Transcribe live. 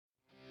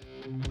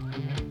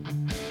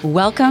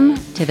Welcome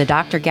to the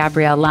Dr.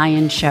 Gabrielle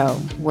Lyon Show,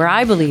 where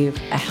I believe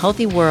a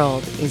healthy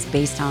world is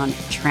based on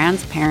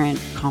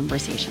transparent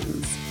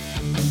conversations.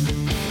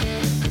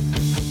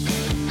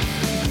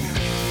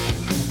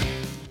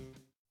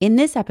 In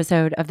this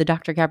episode of the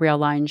Dr. Gabrielle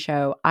Lyon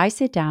Show, I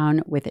sit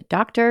down with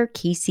Dr.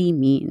 Casey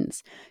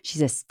Means.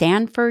 She's a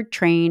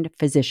Stanford-trained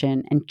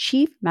physician and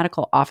chief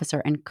medical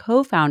officer and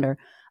co-founder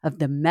of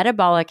the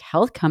metabolic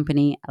health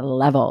company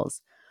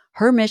Levels.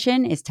 Her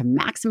mission is to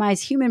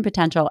maximize human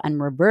potential and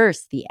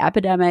reverse the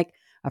epidemic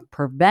of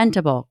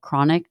preventable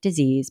chronic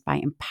disease by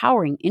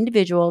empowering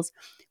individuals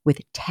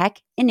with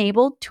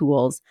tech-enabled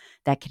tools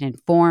that can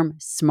inform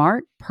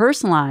smart,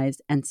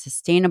 personalized, and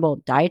sustainable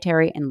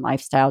dietary and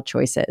lifestyle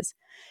choices.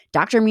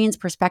 Dr. Means'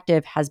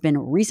 perspective has been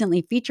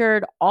recently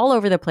featured all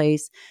over the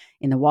place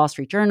in the Wall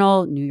Street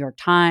Journal, New York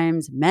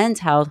Times,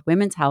 Men's Health,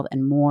 Women's Health,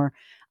 and more.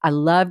 I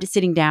loved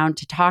sitting down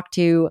to talk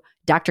to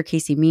Dr.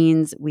 Casey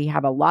Means. We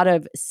have a lot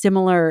of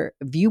similar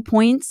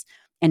viewpoints.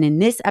 And in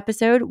this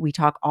episode, we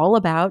talk all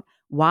about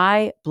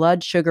why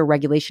blood sugar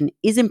regulation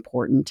is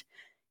important,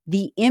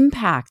 the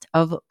impact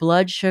of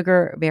blood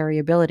sugar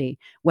variability,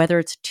 whether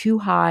it's too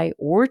high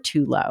or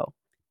too low,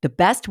 the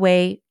best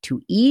way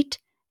to eat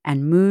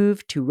and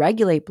move to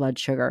regulate blood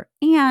sugar,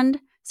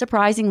 and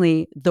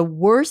surprisingly, the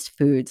worst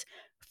foods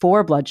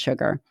for blood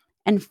sugar.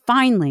 And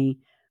finally,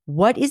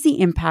 what is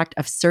the impact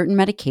of certain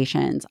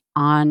medications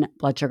on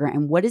blood sugar,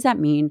 and what does that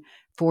mean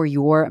for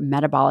your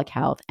metabolic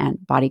health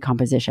and body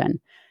composition?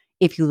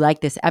 If you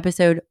like this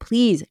episode,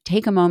 please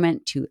take a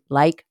moment to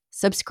like,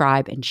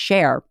 subscribe, and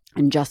share.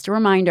 And just a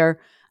reminder,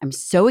 I'm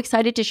so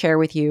excited to share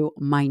with you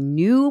my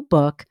new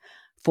book,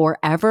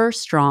 Forever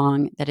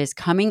Strong, that is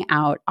coming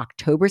out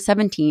October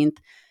 17th.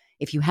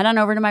 If you head on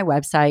over to my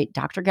website,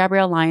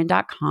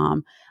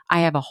 drgabriellelyon.com,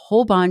 I have a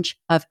whole bunch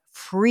of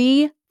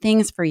free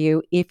things for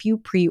you if you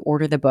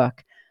pre-order the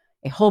book.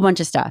 A whole bunch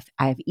of stuff.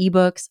 I have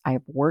ebooks, I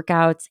have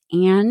workouts,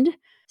 and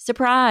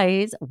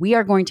surprise, we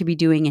are going to be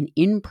doing an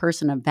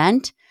in-person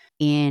event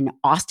in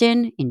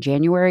Austin in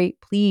January.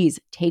 Please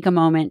take a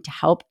moment to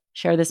help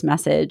share this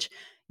message.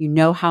 You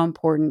know how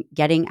important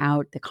getting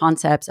out the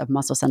concepts of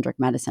muscle-centric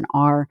medicine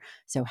are.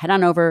 So head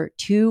on over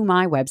to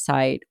my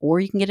website, or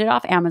you can get it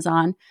off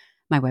Amazon.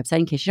 My website,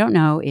 in case you don't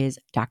know, is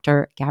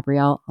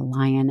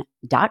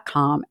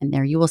drgabriellelyon.com, and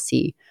there you will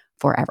see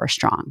Forever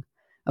Strong.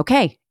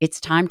 Okay, it's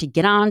time to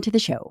get on to the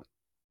show.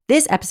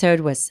 This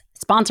episode was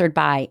sponsored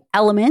by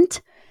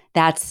Element.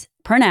 That's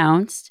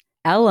pronounced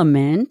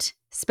Element,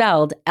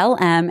 spelled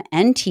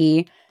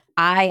LMNT.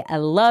 I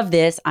love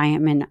this. I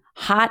am in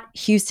hot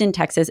Houston,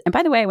 Texas. And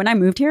by the way, when I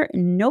moved here,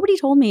 nobody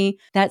told me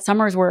that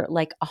summers were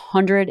like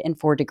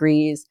 104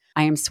 degrees.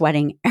 I am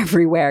sweating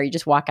everywhere. You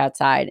just walk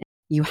outside.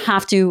 You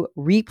have to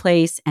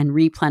replace and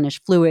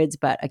replenish fluids,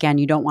 but again,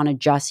 you don't want to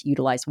just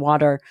utilize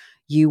water.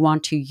 You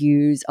want to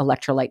use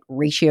electrolyte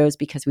ratios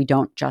because we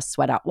don't just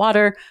sweat out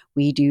water,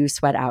 we do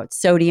sweat out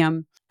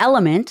sodium.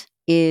 Element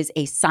is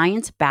a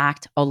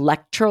science-backed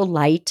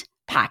electrolyte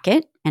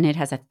packet, and it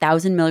has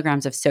 1,000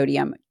 milligrams of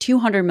sodium,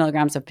 200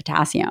 milligrams of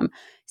potassium,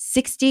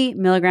 60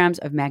 milligrams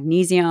of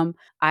magnesium.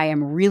 I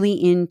am really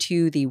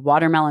into the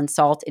watermelon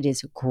salt. It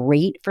is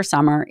great for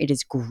summer. It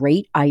is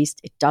great iced.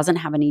 It doesn't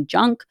have any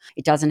junk.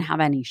 It doesn't have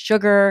any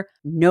sugar,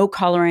 no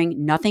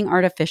coloring, nothing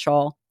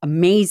artificial.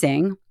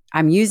 Amazing.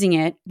 I'm using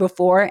it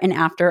before and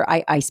after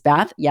I ice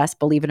bath. Yes,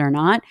 believe it or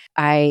not,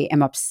 I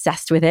am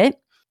obsessed with it.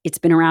 It's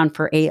been around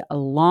for a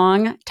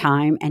long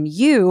time, and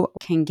you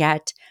can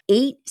get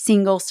 8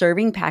 single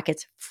serving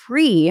packets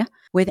free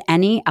with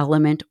any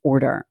Element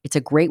order. It's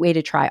a great way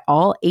to try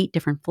all 8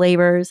 different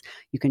flavors.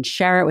 You can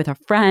share it with a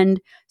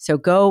friend. So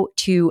go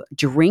to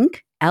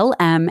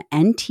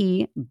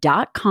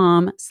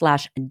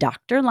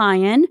drinklmnt.com/Dr.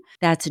 Lyon.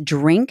 That's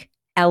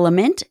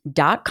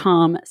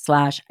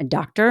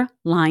drinkelement.com/Dr.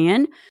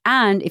 Lyon.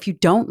 And if you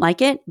don't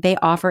like it, they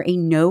offer a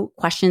no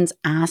questions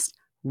asked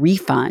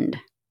refund.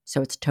 So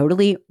it's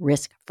totally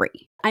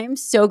risk-free. I am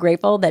so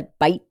grateful that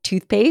Bite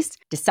Toothpaste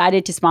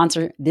decided to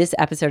sponsor this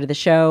episode of the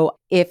show.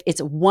 If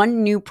it's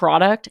one new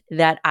product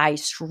that I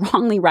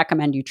strongly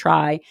recommend you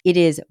try, it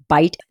is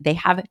Bite. They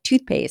have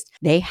toothpaste,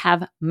 they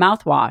have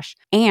mouthwash,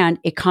 and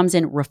it comes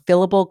in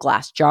refillable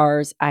glass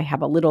jars. I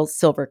have a little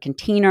silver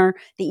container.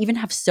 They even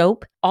have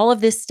soap. All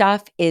of this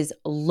stuff is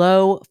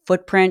low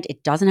footprint.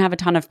 It doesn't have a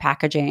ton of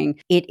packaging.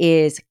 It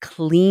is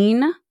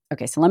clean.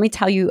 Okay, so let me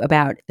tell you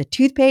about the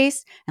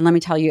toothpaste and let me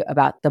tell you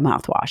about the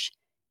mouthwash.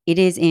 It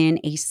is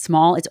in a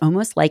small, it's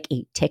almost like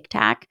a Tic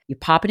Tac. You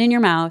pop it in your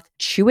mouth,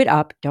 chew it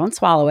up, don't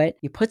swallow it.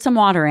 You put some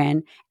water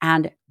in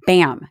and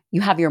bam,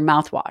 you have your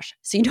mouthwash.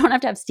 So you don't have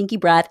to have stinky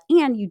breath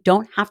and you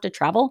don't have to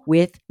travel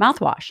with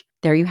mouthwash.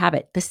 There you have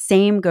it. The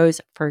same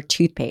goes for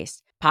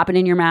toothpaste. Pop it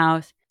in your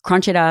mouth,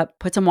 crunch it up,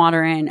 put some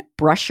water in,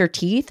 brush your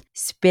teeth,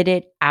 spit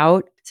it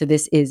out. So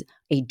this is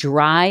a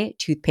dry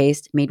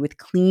toothpaste made with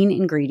clean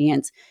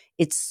ingredients.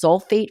 It's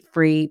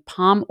sulfate-free,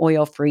 palm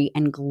oil-free,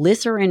 and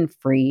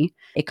glycerin-free.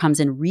 It comes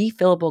in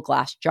refillable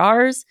glass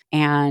jars,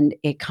 and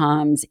it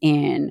comes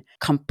in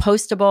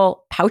compostable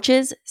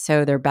pouches,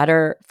 so they're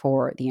better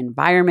for the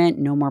environment.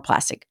 No more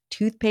plastic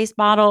toothpaste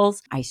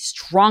bottles. I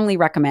strongly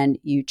recommend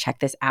you check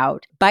this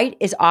out. Byte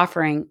is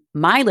offering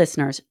my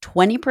listeners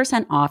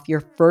 20% off your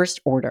first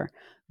order.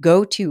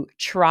 Go to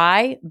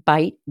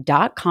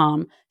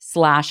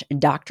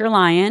trybyte.com/Dr.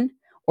 Lion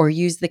or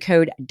use the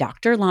code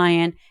Dr.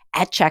 Lion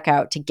at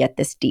checkout to get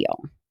this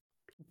deal.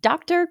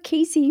 Dr.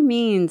 Casey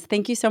Means,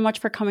 thank you so much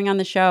for coming on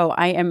the show.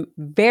 I am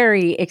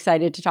very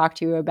excited to talk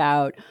to you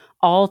about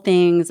all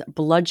things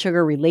blood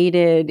sugar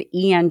related,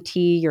 ENT,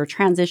 your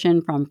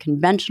transition from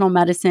conventional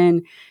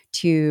medicine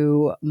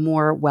to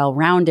more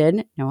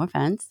well-rounded, no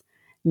offense,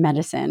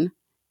 medicine.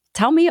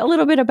 Tell me a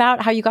little bit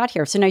about how you got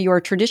here. So now you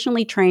are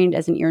traditionally trained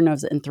as an ear,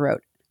 nose, and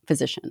throat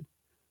physician.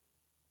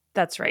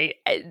 That's right.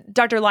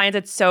 Dr. Lyons,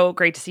 it's so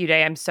great to see you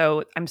today. I'm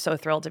so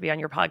thrilled to be on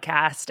your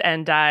podcast.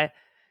 And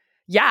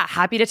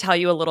happy to tell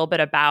you a little bit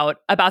about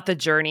the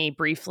journey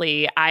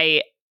briefly.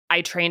 I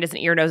trained as an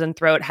ear, nose, and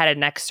throat head and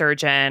neck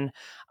surgeon.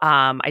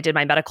 I did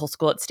my medical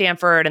school at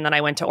Stanford, and then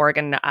I went to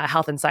Oregon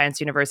Health and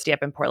Science University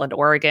up in Portland,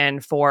 Oregon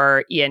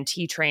for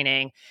ENT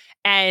training.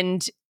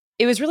 And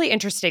it was really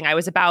interesting. I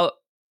was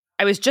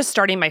just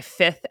starting my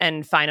 5th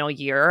and final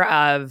year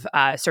of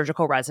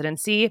surgical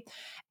residency.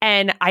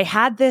 And I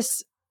had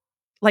this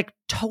like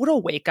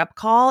total wake up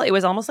call. It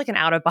was almost like an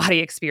out of body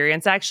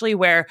experience, actually,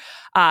 where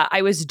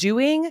I was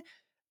doing,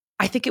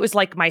 I think it was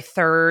like my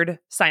 3rd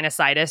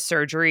sinusitis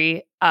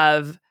surgery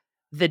of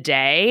the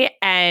day.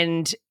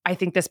 And I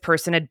think this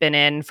person had been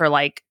in for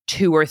like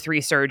 2 or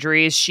 3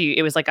 surgeries.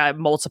 It was like a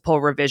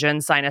multiple revision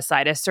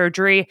sinusitis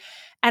surgery.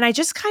 And I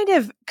just kind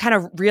of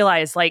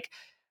realized like,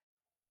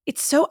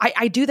 it's so,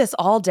 I do this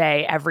all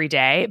day, every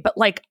day, but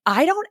like,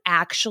 I don't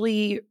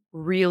actually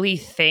really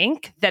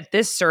think that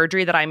this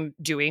surgery that I'm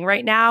doing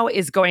right now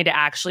is going to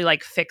actually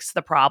like fix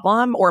the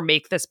problem or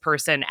make this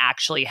person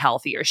actually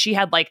healthier. She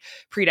had like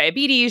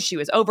prediabetes, she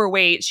was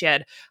overweight, she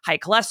had high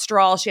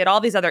cholesterol, she had all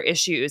these other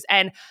issues.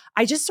 And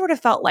I just sort of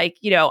felt like,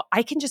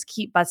 I can just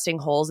keep busting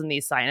holes in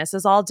these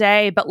sinuses all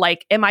day, but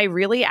like, am I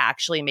really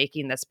actually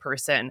making this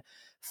person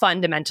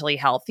fundamentally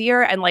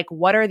healthier? And like,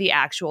 what are the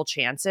actual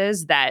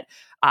chances that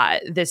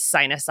this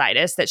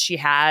sinusitis that she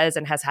has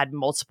and has had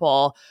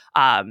multiple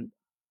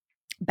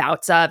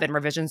bouts of and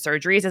revision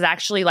surgeries is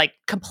actually like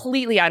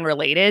completely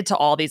unrelated to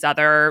all these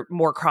other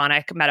more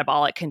chronic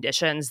metabolic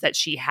conditions that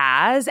she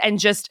has? And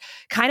just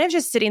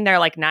sitting there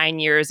like 9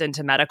 years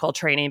into medical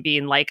training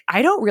being like,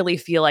 I don't really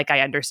feel like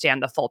I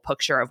understand the full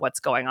picture of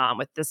what's going on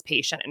with this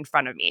patient in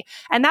front of me.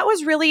 And that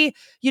was really,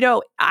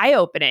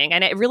 eye-opening.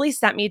 And it really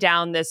sent me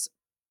down this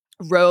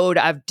road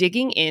of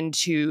digging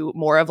into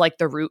more of like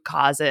the root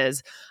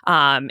causes,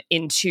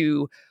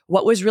 into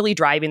what was really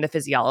driving the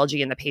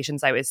physiology in the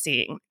patients I was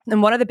seeing.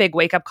 And one of the big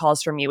wake up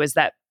calls for me was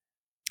that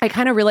I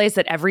kind of realized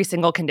that every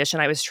single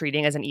condition I was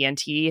treating as an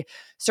ENT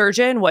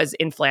surgeon was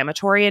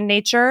inflammatory in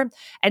nature.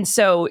 And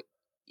so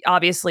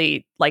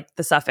obviously, like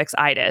the suffix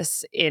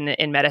itis in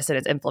medicine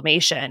is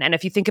inflammation. And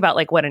if you think about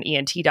like what an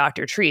ENT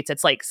doctor treats,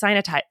 it's like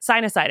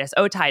sinusitis,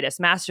 otitis,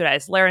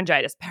 mastitis,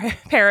 laryngitis,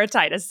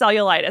 parotitis,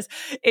 cellulitis.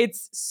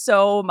 It's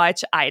so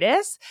much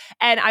itis.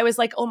 And I was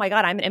like, oh my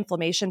God, I'm an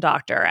inflammation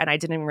doctor. And I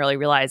didn't really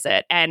realize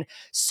it. And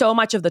so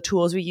much of the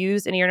tools we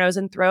use in ear, nose,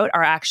 and throat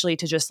are actually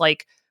to just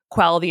like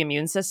quell the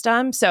immune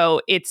system.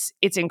 So it's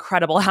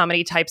incredible how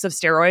many types of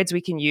steroids we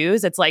can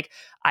use. It's like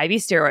IV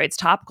steroids,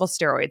 topical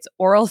steroids,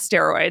 oral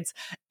steroids,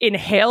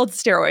 inhaled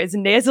steroids,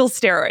 nasal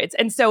steroids.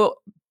 And so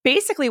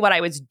basically what I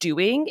was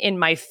doing in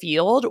my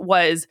field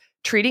was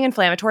treating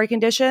inflammatory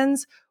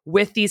conditions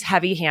with these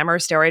heavy hammer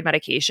steroid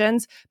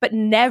medications, but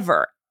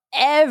never,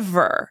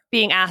 ever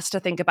being asked to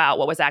think about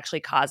what was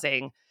actually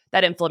causing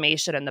that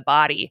inflammation in the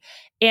body.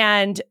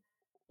 And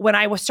when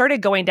I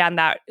started going down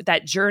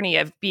that journey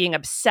of being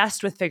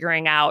obsessed with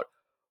figuring out,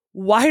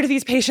 why do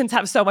these patients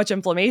have so much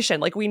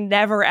inflammation? Like we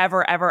never,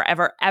 ever, ever,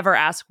 ever, ever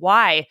ask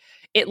why.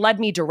 It led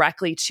me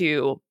directly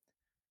to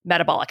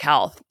metabolic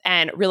health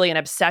and really an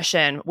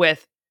obsession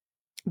with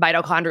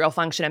mitochondrial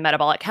function and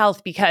metabolic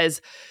health. Because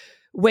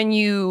when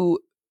you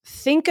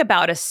think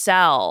about a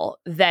cell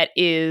that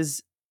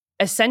is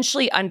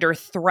essentially under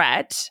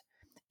threat,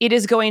 it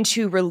is going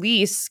to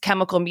release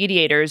chemical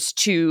mediators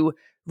to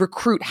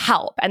recruit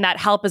help. And that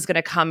help is going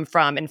to come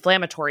from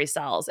inflammatory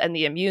cells and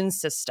the immune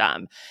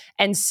system.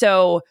 And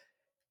so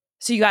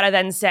you got to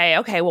then say,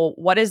 okay, well,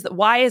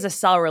 why is a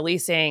cell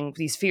releasing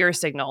these fear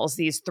signals,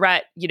 these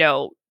threat,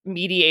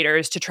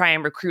 mediators to try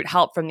and recruit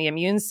help from the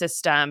immune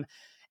system?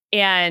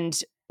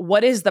 And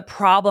what is the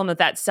problem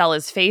that cell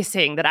is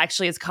facing that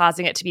actually is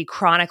causing it to be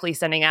chronically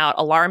sending out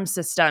alarm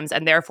systems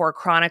and therefore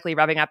chronically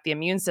revving up the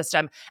immune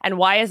system? And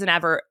why isn't it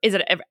ever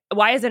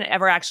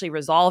actually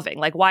resolving?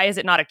 Like, why is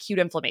it not acute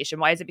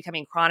inflammation? Why is it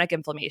becoming chronic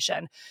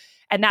inflammation?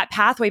 And that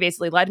pathway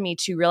basically led me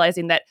to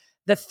realizing that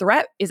the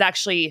threat is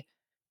actually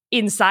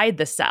inside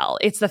the cell.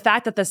 It's the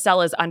fact that the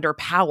cell is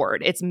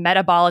underpowered. It's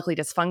metabolically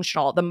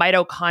dysfunctional. The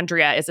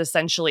mitochondria is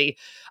essentially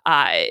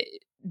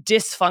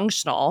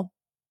dysfunctional,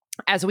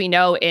 as we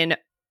know, in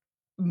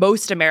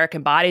most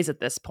American bodies at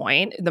this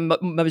point. The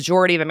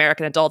majority of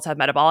American adults have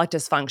metabolic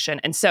dysfunction.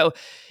 And so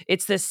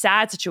it's this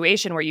sad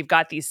situation where you've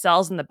got these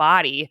cells in the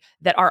body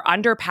that are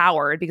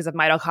underpowered because of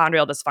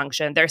mitochondrial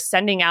dysfunction. They're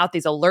sending out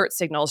these alert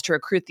signals to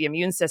recruit the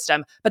immune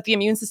system, but the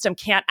immune system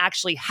can't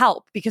actually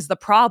help because the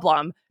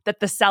problem that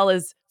the cell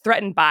is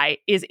threatened by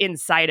is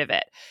inside of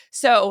it.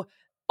 So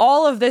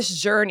all of this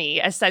journey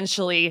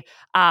essentially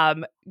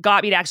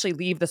got me to actually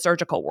leave the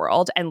surgical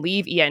world and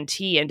leave ENT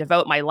and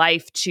devote my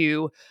life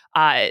to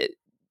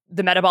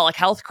the metabolic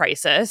health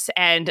crisis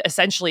and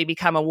essentially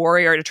become a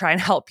warrior to try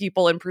and help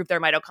people improve their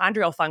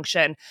mitochondrial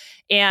function.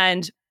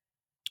 And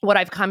what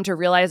I've come to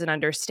realize and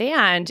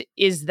understand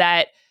is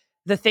that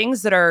the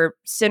things that are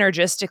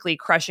synergistically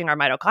crushing our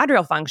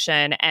mitochondrial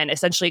function and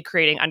essentially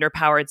creating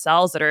underpowered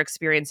cells that are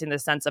experiencing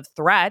this sense of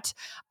threat,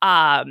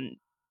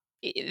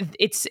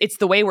 it's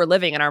the way we're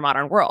living in our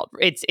modern world.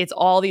 It's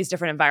all these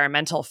different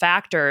environmental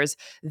factors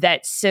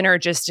that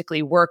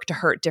synergistically work to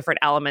hurt different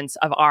elements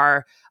of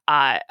our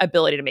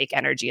ability to make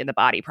energy in the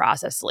body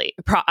properly,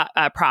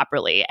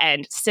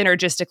 and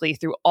synergistically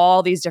through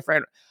all these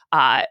different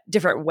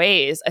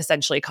ways,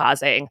 essentially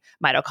causing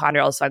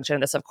mitochondrial dysfunction.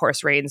 This, of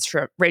course,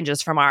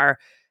 ranges from our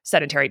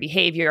sedentary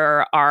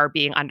behavior, our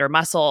being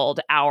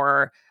under-muscled,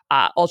 our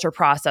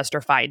ultra-processed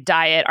refined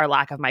diet, our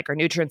lack of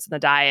micronutrients in the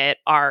diet,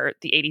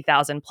 the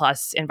 80,000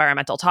 plus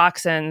environmental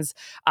toxins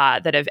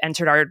that have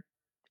entered our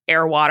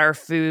air, water,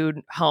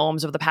 food,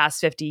 homes over the past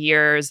 50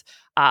 years,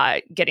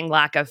 getting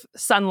lack of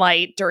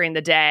sunlight during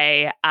the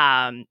day,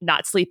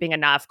 not sleeping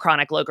enough,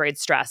 chronic low-grade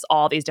stress,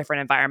 all these different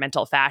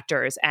environmental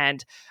factors.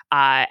 And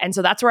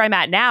so that's where I'm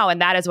at now.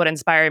 And that is what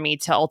inspired me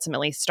to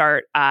ultimately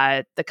start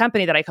the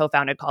company that I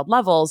co-founded called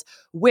Levels,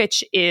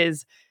 which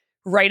is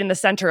right in the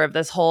center of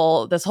this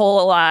whole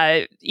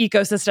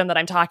ecosystem that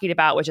I'm talking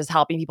about, which is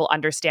helping people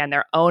understand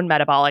their own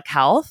metabolic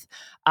health,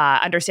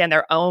 understand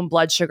their own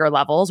blood sugar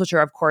levels, which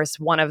are, of course,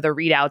 one of the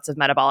readouts of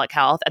metabolic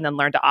health, and then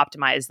learn to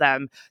optimize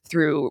them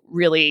through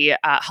really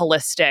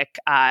holistic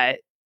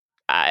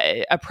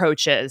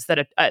approaches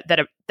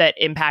that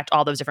impact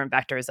all those different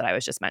vectors that I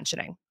was just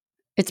mentioning.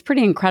 It's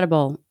pretty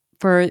incredible.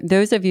 For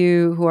those of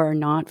you who are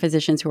not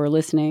physicians who are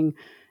listening,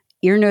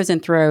 ear, nose,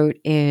 and throat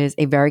is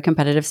a very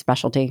competitive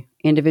specialty.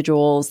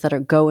 Individuals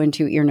that go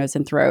into ear, nose,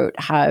 and throat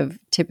have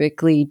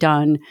typically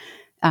done,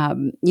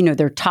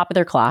 they're top of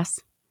their class.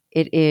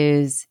 It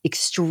is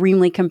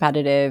extremely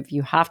competitive.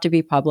 You have to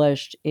be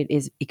published. It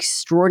is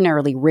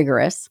extraordinarily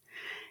rigorous.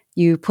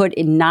 You put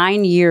in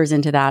 9 years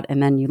into that,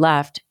 and then you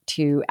left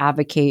to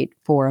advocate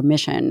for a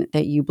mission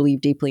that you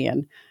believe deeply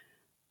in.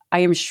 I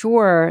am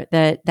sure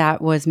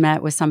that was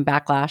met with some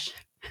backlash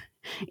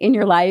in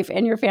your life,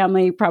 and your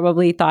family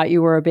probably thought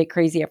you were a bit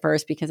crazy at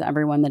first, because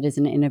everyone that is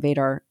an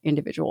innovator,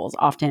 individuals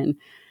often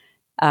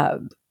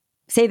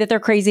say that they're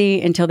crazy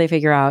until they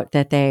figure out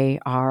that they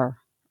are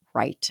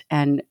right.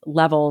 And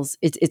Levels,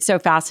 it's so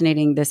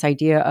fascinating. This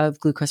idea of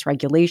glucose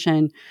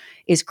regulation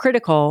is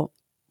critical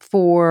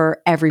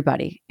for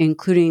everybody,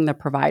 including the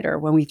provider.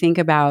 When we think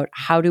about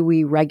how do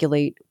we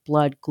regulate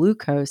blood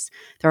glucose,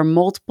 there are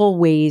multiple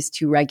ways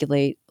to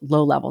regulate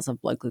low levels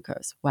of blood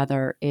glucose,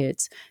 whether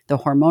it's the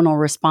hormonal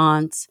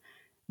response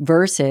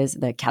versus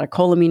the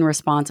catecholamine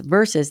response,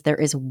 versus there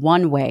is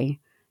one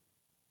way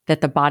that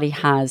the body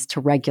has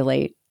to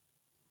regulate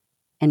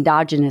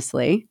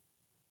endogenously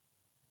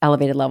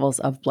elevated levels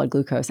of blood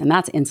glucose, and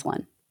that's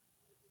insulin.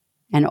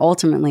 And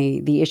ultimately,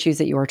 the issues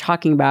that you are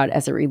talking about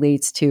as it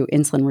relates to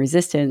insulin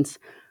resistance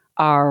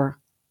are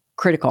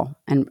critical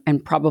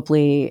and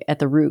probably at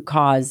the root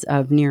cause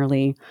of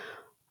nearly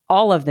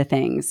all of the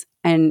things.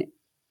 And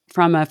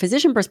from a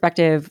physician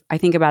perspective, I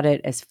think about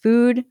it as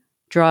food,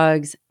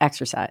 drugs,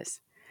 exercise.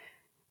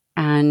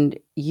 And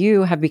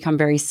you have become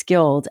very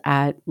skilled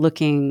at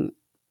looking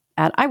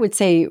at, I would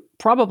say,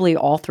 probably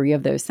all three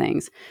of those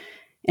things.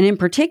 And in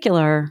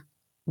particular,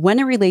 when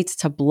it relates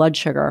to blood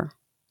sugar,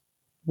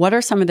 what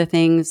are some of the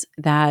things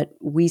that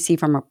we see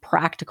from a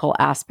practical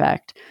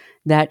aspect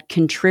that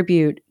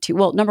contribute to,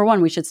 well, number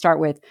one, we should start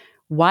with,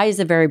 why is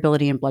the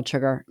variability in blood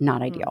sugar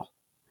not ideal?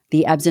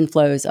 The ebbs and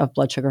flows of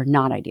blood sugar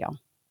not ideal?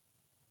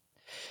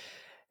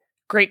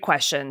 Great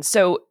question.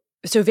 So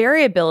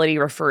variability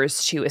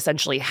refers to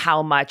essentially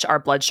how much our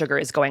blood sugar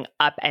is going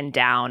up and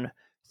down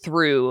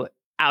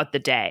throughout the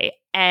day.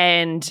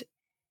 And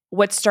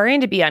what's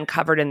starting to be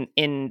uncovered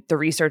in the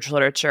research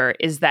literature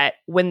is that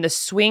when the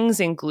swings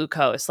in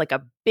glucose, like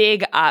a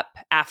big up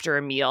after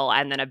a meal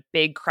and then a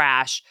big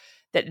crash,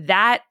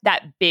 that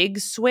big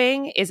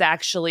swing is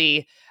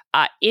actually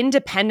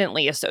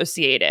independently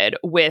associated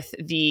with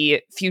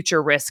the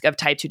future risk of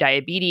type 2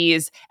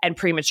 diabetes and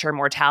premature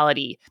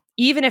mortality.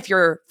 Even if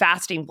your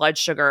fasting blood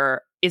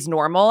sugar is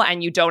normal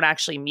and you don't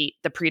actually meet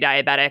the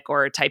pre-diabetic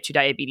or type 2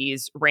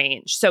 diabetes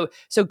range. So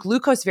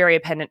glucose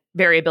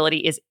variability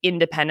is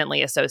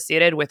independently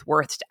associated with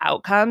worst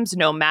outcomes,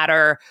 no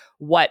matter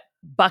what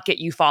bucket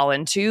you fall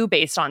into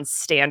based on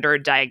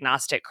standard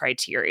diagnostic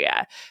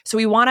criteria. So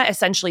we want to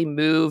essentially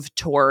move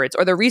towards,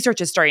 or the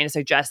research is starting to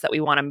suggest that we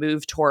want to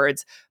move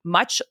towards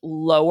much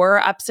lower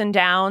ups and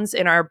downs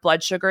in our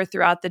blood sugar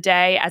throughout the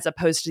day, as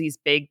opposed to these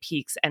big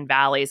peaks and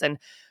valleys. And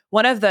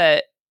one of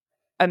the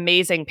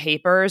amazing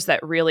papers that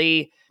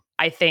really,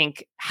 I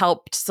think,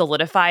 helped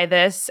solidify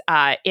this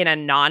in a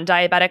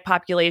non-diabetic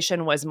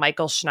population was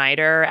Michael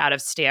Schneider out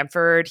of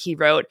Stanford. He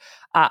wrote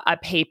a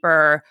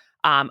paper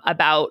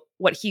about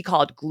what he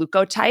called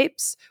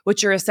glucotypes,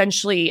 which are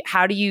essentially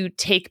how do you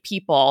take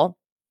people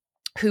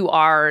who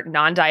are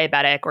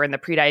non-diabetic or in the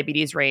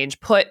prediabetes range,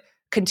 put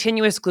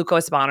continuous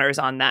glucose monitors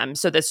on them.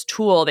 So this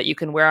tool that you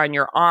can wear on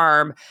your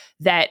arm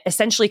that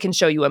essentially can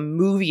show you a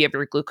movie of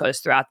your glucose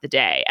throughout the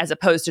day, as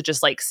opposed to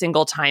just like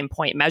single time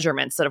point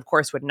measurements that of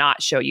course would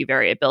not show you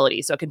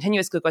variability. So a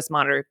continuous glucose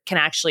monitor can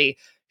actually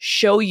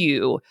show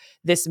you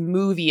this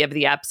movie of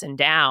the ups and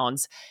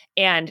downs.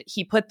 And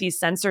he put these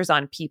sensors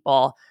on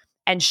people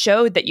and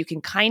showed that you can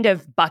kind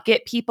of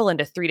bucket people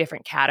into 3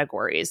 different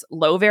categories: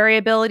 low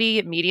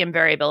variability, medium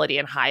variability,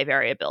 and high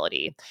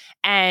variability.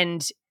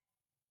 And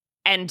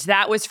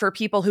that was for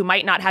people who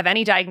might not have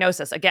any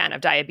diagnosis, again,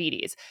 of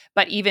diabetes,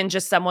 but even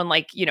just someone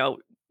like,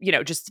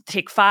 just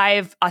take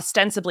 5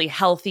 ostensibly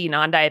healthy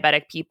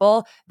non-diabetic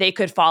people, they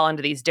could fall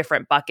into these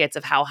different buckets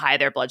of how high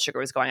their blood sugar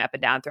was going up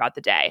and down throughout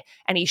the day.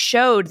 And he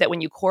showed that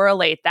when you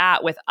correlate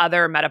that with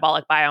other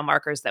metabolic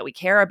biomarkers that we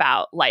care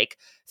about, like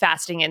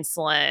fasting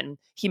insulin,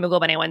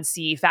 hemoglobin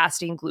A1C,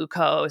 fasting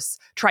glucose,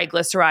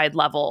 triglyceride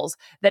levels,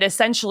 that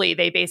essentially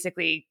they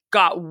basically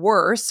got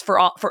worse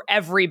for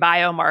every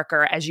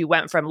biomarker as you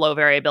went from low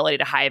variability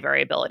to high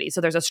variability. So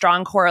there's a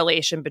strong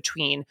correlation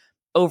between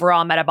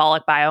overall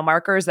metabolic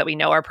biomarkers that we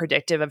know are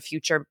predictive of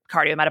future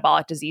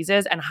cardiometabolic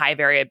diseases and high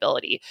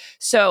variability.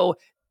 So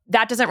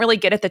that doesn't really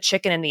get at the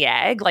chicken and the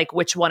egg, like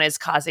which one is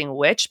causing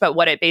which, but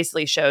what it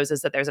basically shows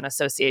is that there's an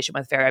association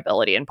with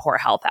variability and poor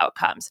health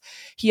outcomes.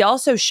 He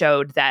also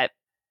showed that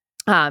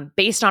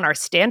based on our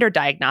standard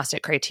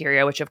diagnostic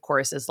criteria, which of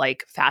course is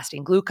like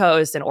fasting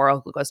glucose and oral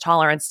glucose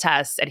tolerance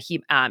tests and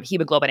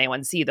hemoglobin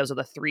A1C, those are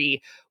the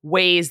 3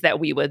 ways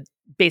that we would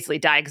basically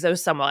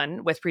diagnose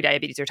someone with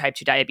prediabetes or type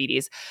 2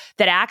 diabetes,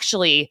 that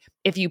actually,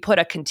 if you put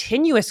a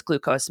continuous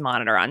glucose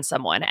monitor on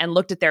someone and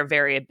looked at their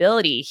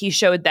variability, he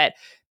showed that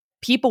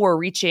people were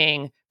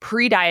reaching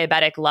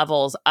pre-diabetic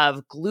levels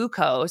of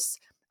glucose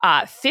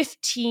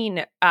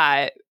 15%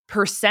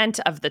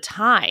 of the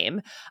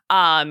time,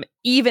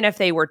 even if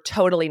they were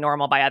totally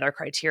normal by other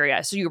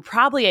criteria. So you're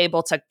probably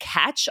able to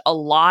catch a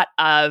lot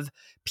of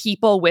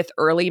people with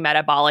early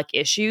metabolic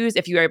issues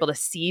if you're able to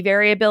see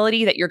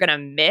variability that you're going to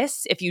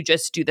miss if you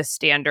just do the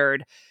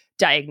standard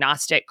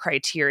diagnostic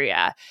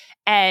criteria.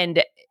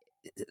 And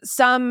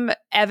some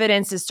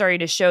evidence is starting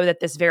to show that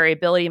this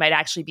variability might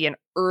actually be an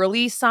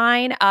early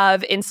sign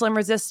of insulin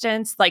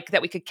resistance, like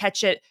that we could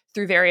catch it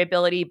through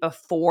variability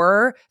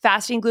before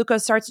fasting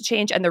glucose starts to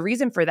change. And the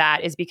reason for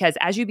that is because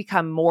as you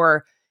become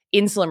more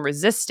insulin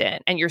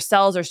resistant and your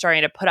cells are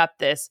starting to put up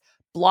this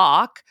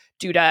block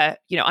due to,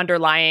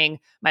 underlying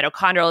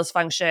mitochondrial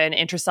dysfunction,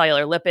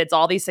 intracellular lipids,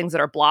 all these things that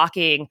are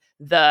blocking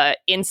the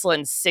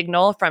insulin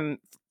signal from,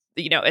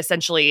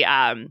 essentially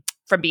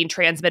from being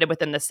transmitted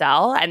within the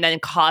cell and then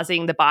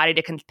causing the body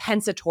to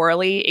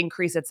compensatorily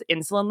increase its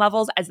insulin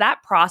levels. As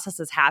that process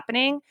is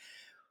happening,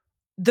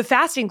 the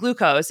fasting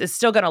glucose is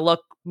still going to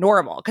look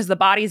normal because the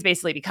body is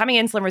basically becoming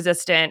insulin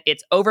resistant.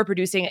 It's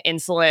overproducing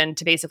insulin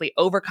to basically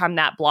overcome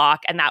that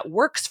block, and that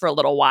works for a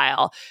little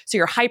while. So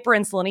you're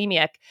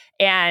hyperinsulinemic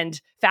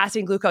and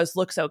fasting glucose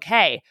looks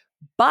okay.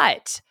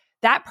 But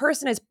that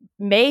person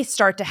may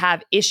start to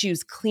have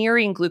issues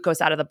clearing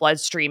glucose out of the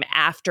bloodstream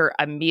after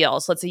a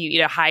meal. So let's say you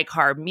eat a high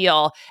carb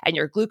meal and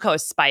your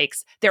glucose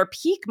spikes, their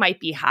peak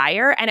might be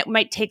higher and it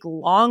might take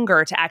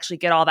longer to actually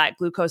get all that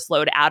glucose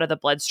load out of the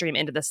bloodstream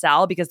into the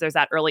cell because there's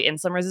that early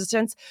insulin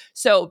resistance.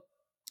 So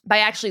by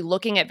actually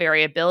looking at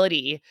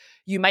variability,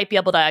 you might be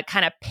able to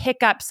kind of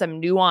pick up some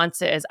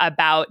nuances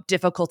about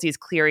difficulties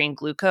clearing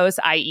glucose,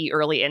 i.e.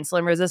 early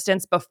insulin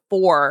resistance,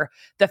 before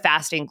the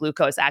fasting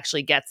glucose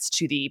actually gets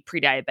to the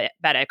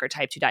pre-diabetic or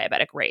type 2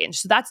 diabetic range.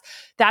 So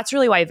that's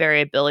really why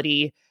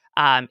variability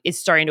is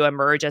starting to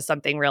emerge as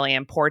something really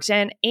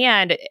important.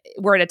 And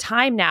we're at a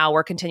time now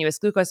where continuous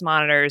glucose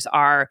monitors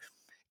are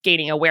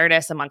gaining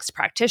awareness amongst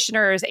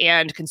practitioners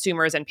and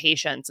consumers and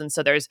patients. And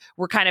so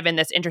we're kind of in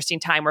this interesting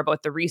time where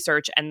both the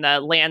research and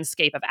the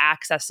landscape of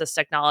access to this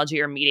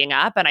technology are meeting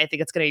up. And I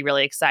think it's going to be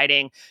really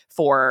exciting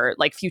for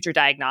like future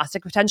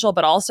diagnostic potential,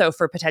 but also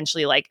for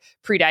potentially like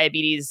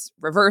prediabetes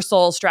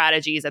reversal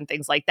strategies and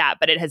things like that.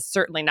 But it has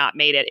certainly not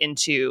made it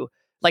into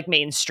like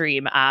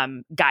mainstream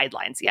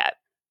guidelines yet.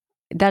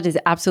 That is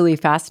absolutely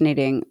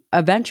fascinating.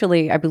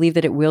 Eventually, I believe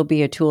that it will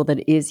be a tool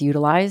that is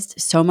utilized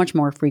so much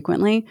more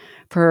frequently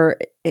for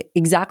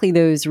exactly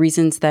those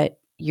reasons that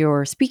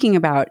you're speaking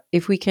about.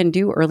 If we can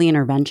do early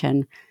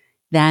intervention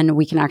then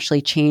we can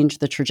actually change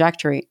the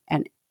trajectory.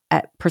 And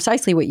at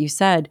precisely what you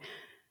said,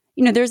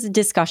 there's a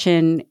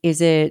discussion.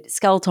 Is it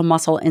skeletal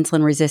muscle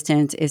insulin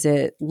resistance? Is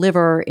it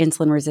liver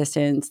insulin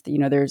resistance?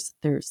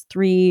 There's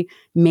three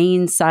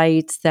main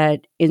sites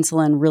that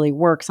insulin really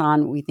works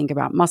on. We think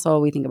about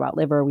muscle, we think about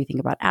liver, we think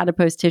about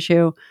adipose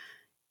tissue.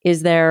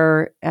 Is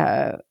there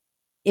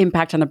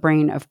impact on the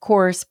brain? Of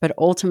course, but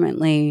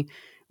ultimately,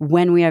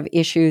 when we have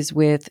issues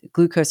with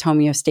glucose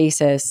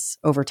homeostasis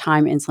over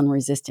time, insulin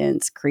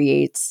resistance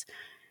creates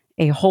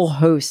a whole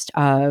host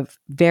of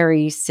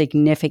very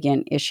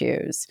significant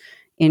issues,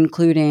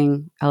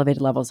 including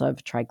elevated levels of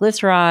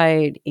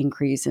triglyceride,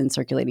 increase in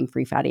circulating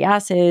free fatty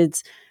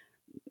acids.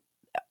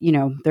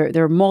 There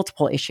are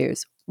multiple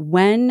issues.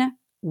 When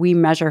we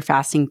measure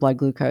fasting blood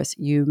glucose,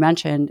 you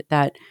mentioned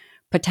that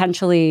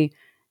potentially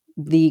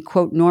the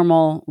quote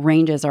normal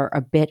ranges are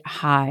a bit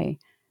high.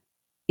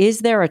 Is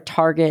there a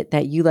target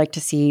that you like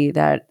to see,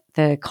 that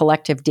the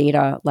collective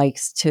data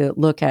likes to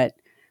look at,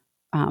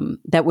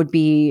 that would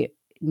be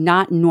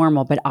not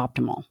normal but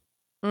optimal?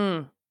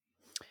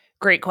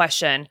 Great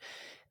question.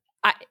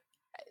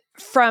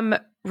 From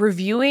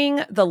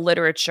reviewing the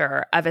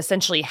literature of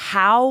essentially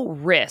how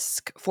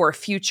risk for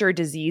future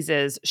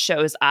diseases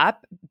shows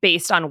up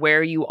based on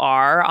where you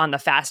are on the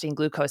fasting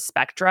glucose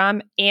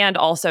spectrum, and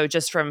also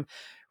just from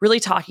really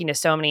talking to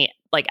so many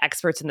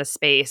experts in the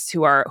space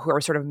who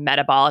are sort of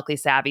metabolically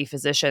savvy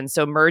physicians,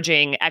 so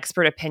merging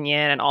expert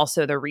opinion and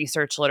also the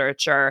research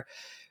literature,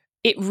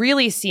 it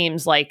really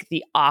seems like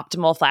the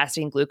optimal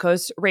fasting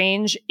glucose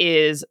range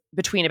is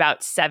between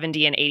about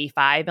 70 and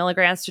 85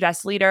 milligrams per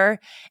deciliter.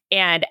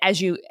 And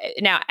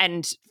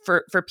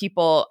for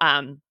people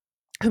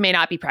who may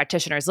not be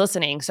practitioners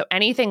listening, so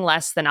anything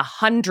less than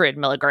 100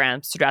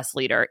 milligrams per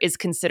deciliter is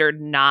considered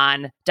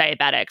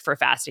non-diabetic for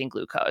fasting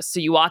glucose.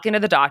 So you walk into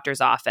the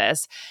doctor's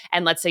office,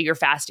 and let's say your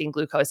fasting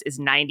glucose is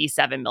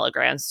 97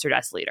 milligrams per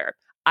deciliter.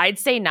 I'd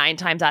say 9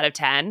 times out of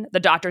 10, the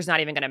doctor's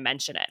not even going to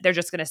mention it. They're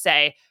just going to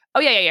say, oh,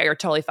 yeah, you're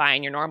totally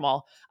fine. You're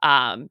normal.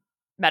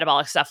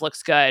 Metabolic stuff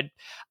looks good.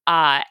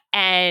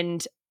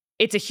 And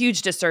it's a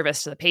huge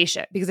disservice to the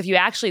patient, because if you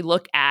actually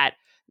look at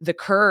the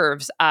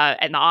curves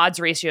and the odds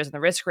ratios and the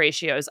risk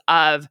ratios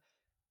of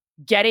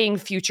getting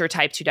future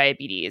type 2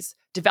 diabetes,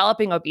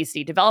 developing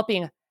obesity,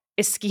 developing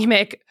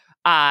ischemic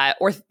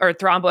or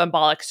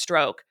thromboembolic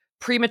stroke,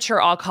 premature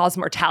all-cause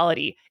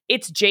mortality,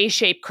 it's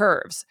J-shaped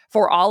curves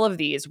for all of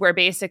these, where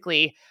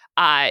basically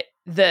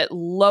the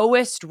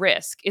lowest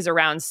risk is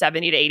around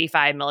 70 to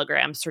 85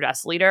 milligrams per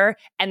deciliter.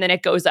 And then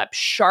it goes up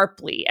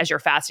sharply as your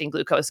fasting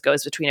glucose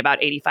goes between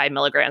about 85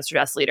 milligrams per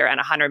deciliter and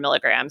 100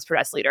 milligrams per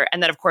deciliter.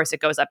 And then, of course,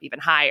 it goes up even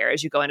higher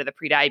as you go into the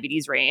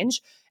prediabetes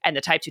range and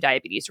the type 2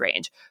 diabetes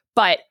range.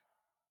 But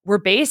we're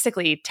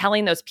basically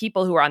telling those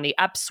people who are on the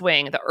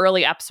upswing, the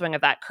early upswing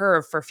of that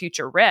curve for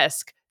future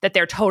risk, that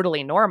they're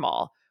totally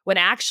normal, when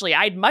actually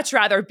I'd much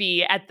rather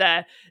be at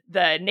the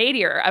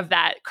nadir of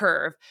that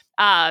curve.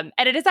 And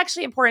it is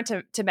actually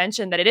important to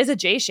mention that it is a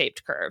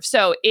J-shaped curve.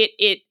 So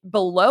it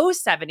below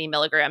 70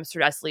 milligrams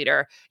per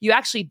deciliter, you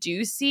actually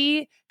do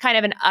see kind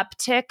of an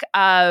uptick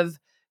of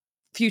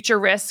future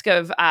risk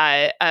of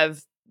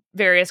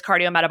various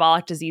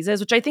cardiometabolic diseases,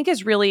 which I think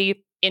is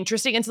really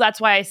interesting. And so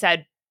that's why I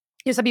said,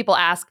 some people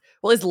ask,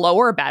 well, is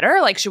lower better?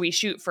 Should we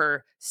shoot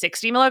for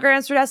 60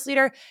 milligrams per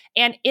deciliter?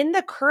 And in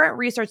the current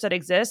research that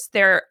exists,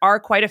 there are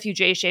quite a few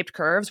J-shaped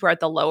curves where at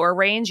the lower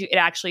range, it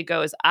actually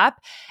goes up.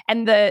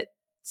 And the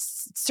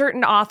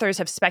certain authors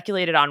have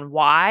speculated on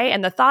why.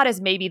 And the thought is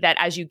maybe that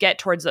as you get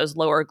towards those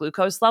lower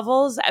glucose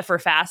levels for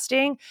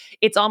fasting,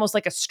 it's almost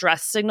like a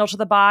stress signal to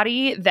the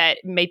body that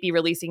may be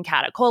releasing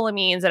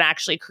catecholamines and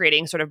actually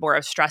creating sort of more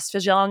of stress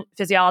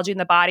physiology in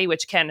the body,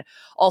 which can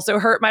also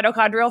hurt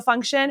mitochondrial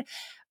function.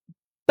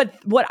 But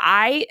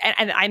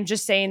and I'm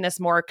just saying this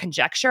more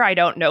conjecture, I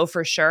don't know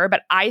for sure,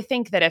 but I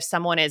think that if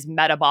someone is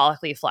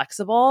metabolically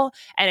flexible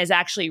and is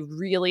actually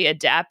really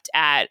adept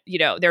at,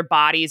 their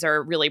bodies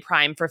are really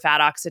primed for fat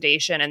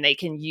oxidation and they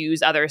can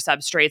use other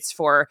substrates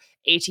for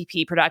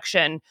ATP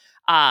production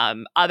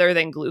other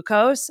than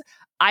glucose,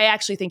 I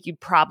actually think you'd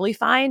probably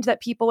find that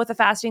people with a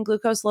fasting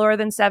glucose lower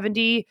than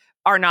 70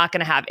 are not going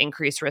to have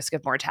increased risk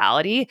of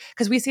mortality,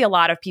 because we see a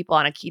lot of people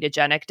on a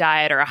ketogenic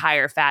diet or a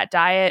higher fat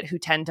diet who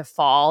tend to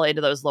fall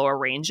into those lower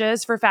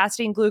ranges for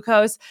fasting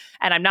glucose.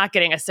 And I'm not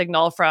getting a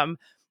signal from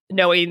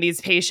knowing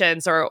these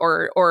patients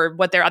or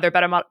what their other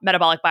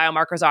metabolic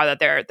biomarkers are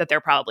that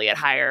they're probably at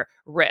higher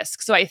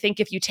risk. So I think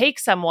if you take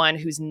someone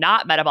who's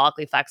not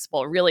metabolically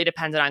flexible, really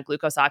dependent on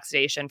glucose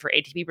oxidation for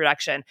ATP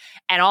production,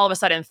 and all of a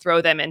sudden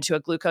throw them into a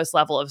glucose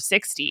level of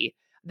 60,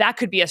 that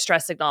could be a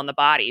stress signal in the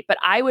body. But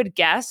I would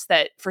guess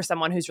that for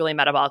someone who's really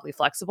metabolically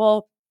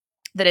flexible,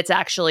 that it's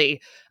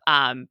actually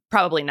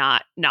probably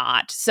not.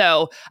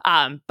 So,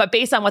 but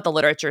based on what the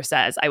literature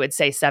says, I would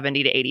say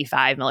 70 to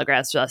 85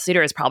 milligrams per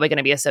deciliter is probably going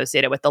to be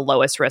associated with the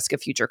lowest risk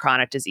of future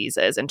chronic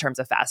diseases in terms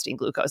of fasting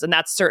glucose. And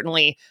that's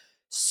certainly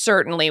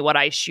what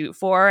I shoot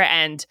for.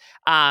 And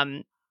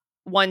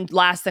one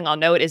last thing I'll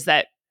note is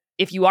that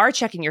if you are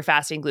checking your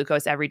fasting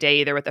glucose every day,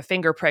 either with a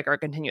finger prick or a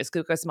continuous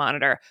glucose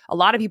monitor, a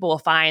lot of people will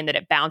find that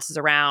it bounces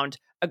around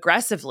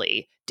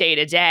aggressively day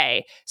to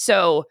day.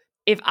 So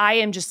if I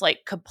am just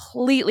like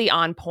completely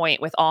on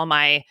point with all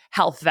my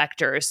health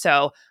vectors,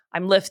 so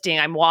I'm lifting,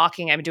 I'm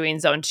walking, I'm doing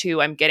zone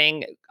 2, I'm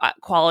getting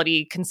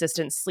quality,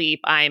 consistent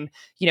sleep, I'm,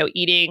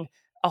 eating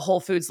a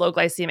whole foods, low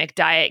glycemic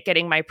diet,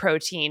 getting my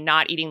protein,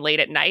 not eating late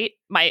at night,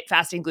 my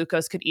fasting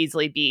glucose could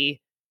easily be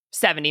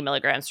 70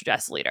 milligrams per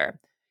deciliter.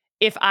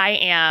 If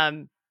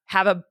I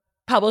have a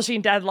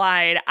publishing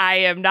deadline, I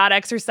am not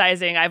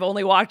exercising, I've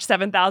only walked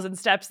 7,000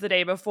 steps the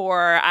day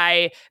before,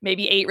 I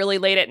maybe ate really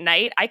late at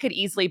night, I could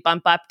easily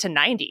bump up to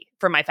 90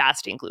 for my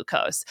fasting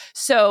glucose.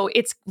 So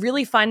it's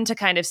really fun to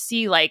kind of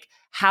see like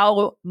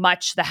how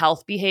much the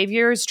health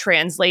behaviors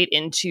translate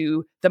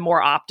into the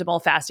more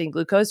optimal fasting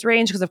glucose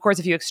range. Because of course,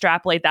 if you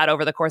extrapolate that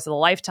over the course of the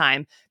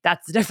lifetime,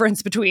 that's the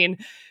difference between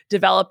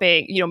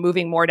developing,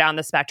 moving more down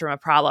the spectrum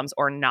of problems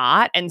or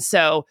not. And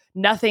so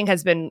nothing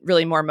has been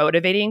really more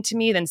motivating to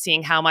me than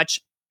seeing how much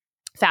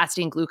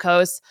fasting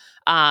glucose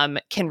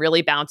can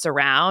really bounce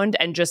around,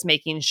 and just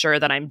making sure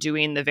that I'm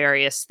doing the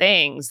various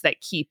things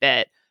that keep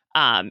it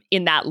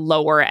in that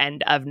lower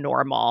end of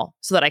normal,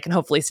 so that I can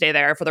hopefully stay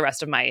there for the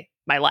rest of my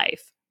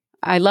life.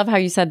 I love how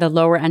you said the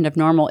lower end of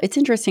normal. It's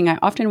interesting. I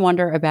often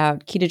wonder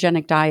about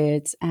ketogenic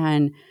diets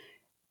and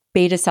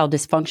beta cell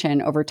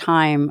dysfunction over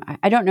time.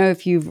 I don't know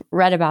if you've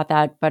read about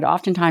that, but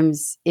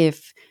oftentimes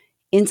if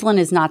insulin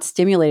is not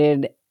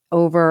stimulated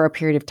over a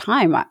period of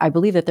time, I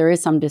believe that there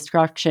is some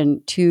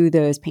destruction to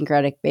those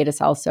pancreatic beta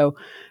cells. So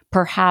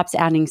perhaps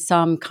adding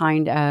some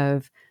kind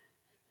of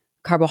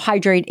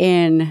carbohydrate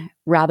in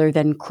rather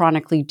than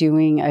chronically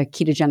doing a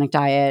ketogenic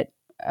diet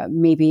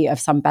may be of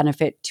some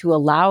benefit to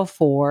allow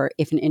for,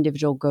 if an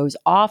individual goes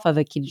off of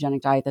a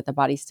ketogenic diet, that the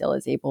body still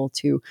is able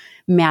to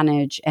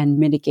manage and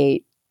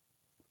mitigate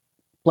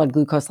blood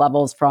glucose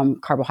levels from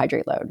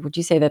carbohydrate load. Would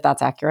you say that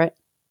that's accurate?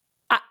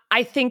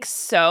 I think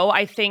so.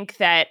 I think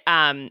that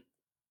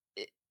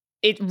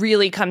it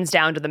really comes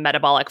down to the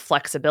metabolic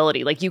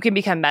flexibility. Like you can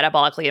become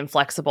metabolically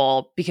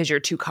inflexible because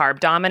you're too carb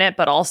dominant,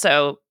 but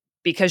also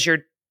because you're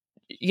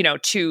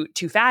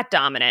too fat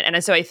dominant.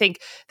 And so I think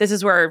this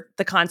is where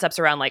the concepts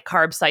around like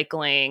carb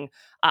cycling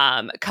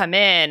come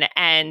in.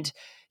 And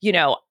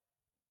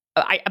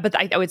I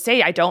would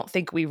say I don't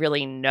think we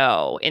really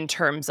know, in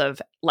terms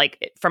of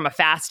like from a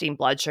fasting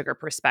blood sugar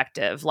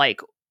perspective,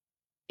 like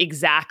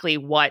exactly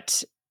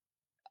what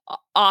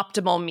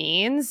optimal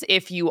means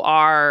if you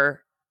are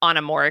on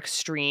a more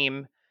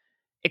extreme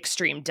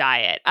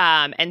diet.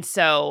 And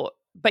so,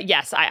 but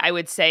yes, I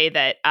would say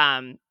that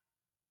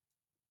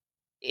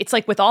it's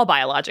like with all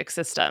biologic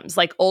systems,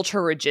 like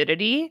ultra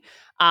rigidity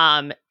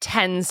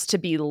tends to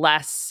be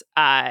less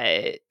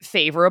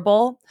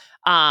favorable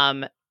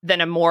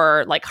than a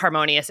more like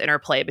harmonious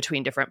interplay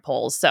between different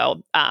poles.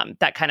 So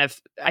that kind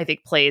of, I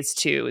think, plays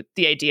to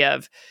the idea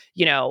of,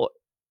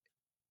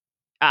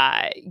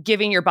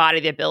 giving your body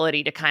the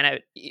ability to kind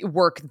of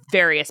work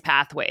various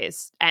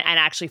pathways and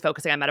actually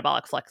focusing on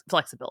metabolic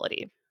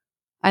flexibility.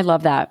 I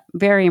love that.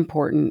 Very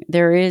important.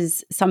 There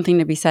is something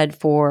to be said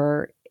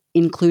for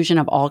inclusion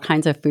of all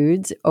kinds of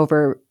foods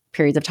over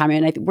periods of time.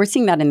 And we're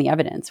seeing that in the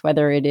evidence,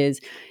 whether it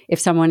is if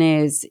someone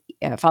is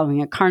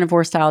following a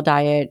carnivore style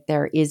diet,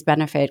 there is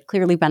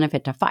clearly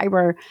benefit to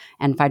fiber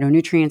and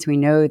phytonutrients. We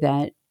know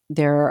that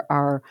there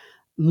are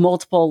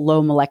multiple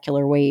low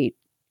molecular weight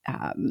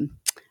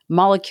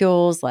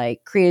molecules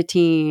like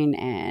creatine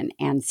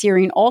and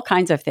serine, all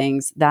kinds of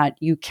things that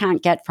you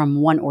can't get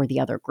from one or the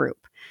other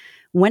group.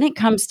 When it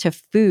comes to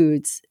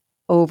foods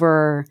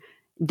over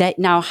that,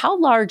 now,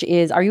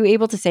 are you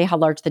able to say how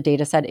large the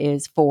data set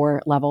is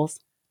for levels?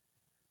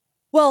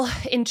 Well,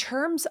 in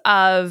terms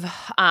of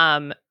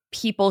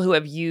people who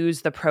have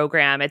used the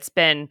program, it's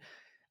been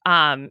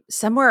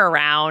somewhere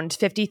around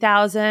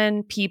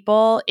 50,000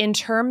 people. In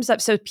terms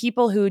of, so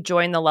people who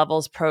join the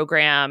Levels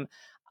program,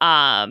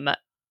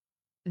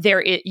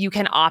 you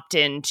can opt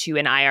in to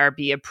an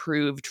IRB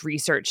approved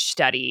research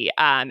study.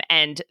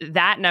 And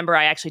that number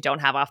I actually don't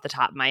have off the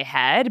top of my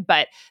head,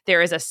 but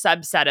there is a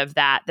subset of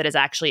that has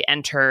actually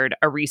entered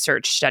a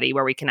research study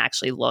where we can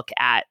actually look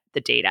at the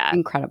data.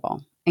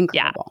 Incredible.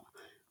 Yeah.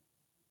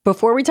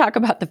 Before we talk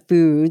about the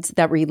foods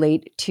that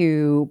relate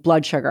to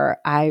blood sugar,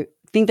 I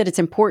think that it's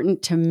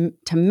important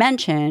to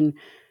mention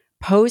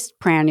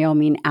postprandial,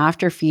 mean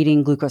after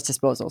feeding glucose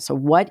disposal. So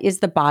what is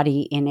the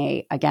body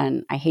in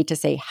again, I hate to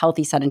say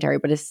healthy sedentary,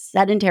 but a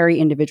sedentary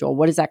individual,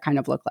 what does that kind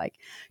of look like?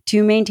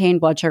 To maintain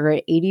blood sugar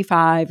at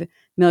 85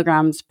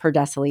 milligrams per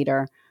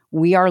deciliter,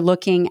 we are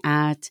looking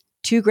at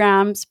 2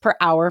 grams per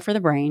hour for the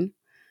brain.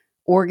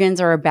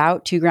 Organs are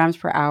about 2 grams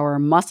per hour.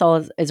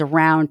 Muscle is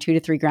around 2 to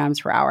 3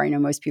 grams per hour. I know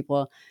most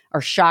people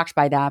are shocked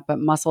by that, but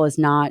muscle is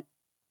not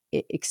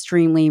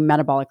extremely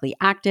metabolically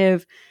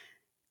active.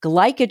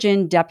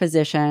 Glycogen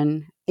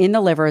deposition in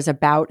the liver is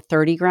about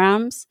 30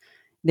 grams.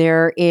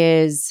 There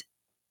is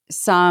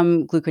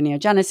some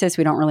gluconeogenesis.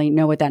 We don't really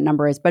know what that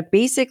number is, but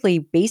basically,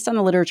 based on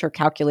the literature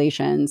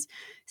calculations,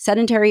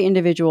 sedentary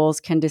individuals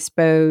can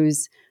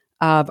dispose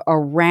of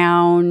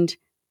around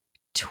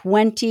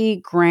 20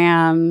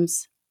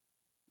 grams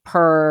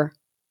per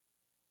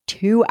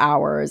 2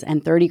 hours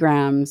and 30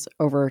 grams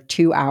over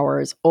 2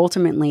 hours.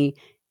 Ultimately,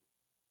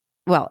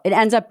 well, it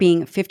ends up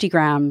being 50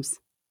 grams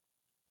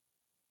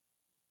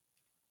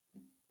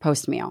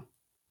post-meal.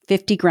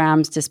 50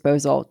 grams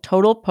disposal.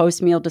 Total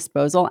post-meal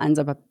disposal ends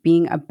up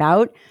being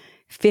about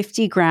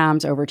 50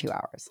 grams over 2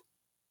 hours.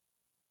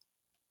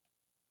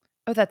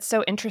 Oh, that's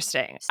so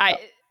interesting.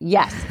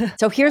 Yes.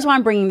 So here's why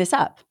I'm bringing this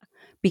up.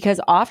 Because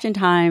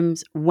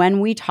oftentimes when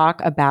we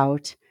talk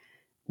about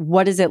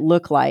what does it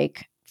look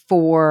like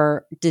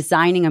for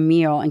designing a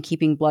meal and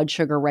keeping blood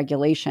sugar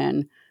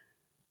regulation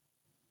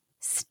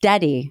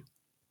steady,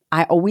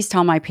 I always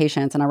tell my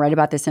patients, and I write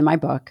about this in my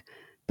book,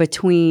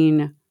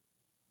 between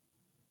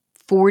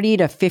 40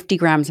 to 50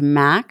 grams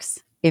max,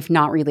 if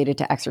not related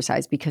to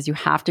exercise, because you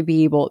have to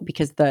be able,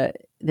 because the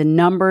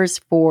numbers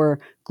for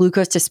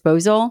glucose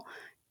disposal,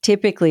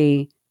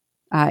 typically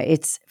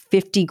it's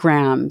 50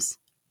 grams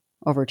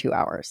over 2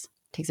 hours.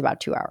 It takes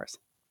about 2 hours.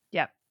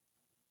 Yep.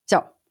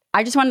 So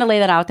I just wanted to lay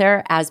that out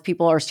there as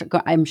people are,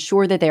 I'm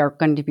sure that they are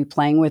going to be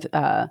playing with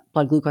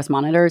blood glucose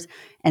monitors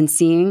and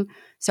seeing.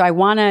 So I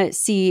want to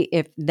see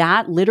if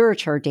that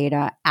literature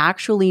data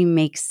actually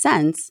makes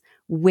sense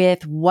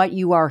with what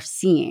you are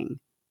seeing.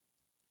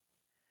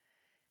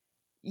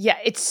 Yeah,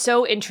 it's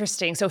so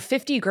interesting. So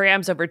 50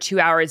 grams over 2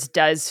 hours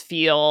does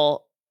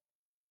feel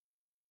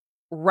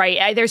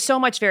right. There's so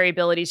much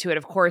variability to it,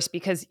 of course,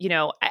 because,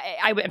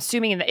 I'm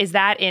assuming, is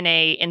that in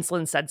a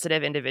insulin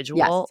sensitive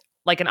individual? Yes.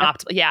 Like an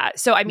optimal? Yeah.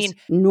 So, I mean,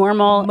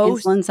 normal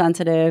insulin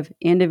sensitive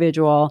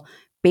individual,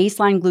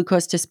 baseline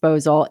glucose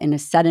disposal in a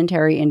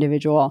sedentary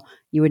individual,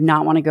 you would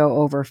not want to go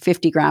over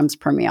 50 grams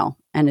per meal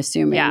and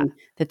assuming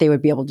that they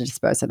would be able to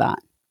dispose of that.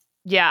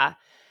 Yeah.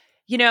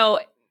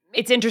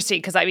 It's interesting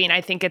because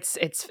I think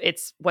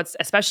it's what's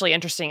especially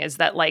interesting is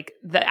that like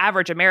the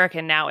average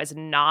American now is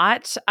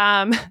not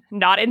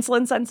not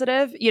insulin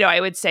sensitive. I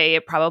would say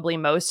probably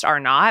most are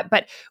not.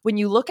 But when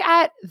you look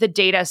at the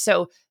data,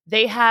 so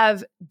they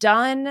have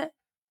done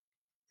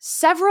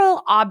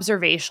several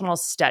observational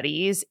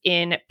studies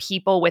in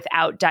people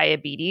without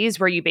diabetes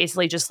where you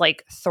basically just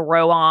like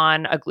throw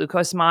on a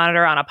glucose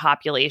monitor on a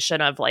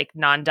population of like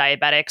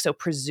non-diabetic, so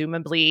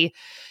presumably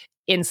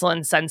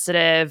insulin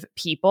sensitive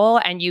people,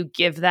 and you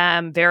give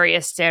them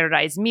various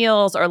standardized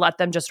meals or let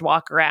them just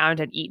walk around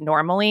and eat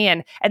normally.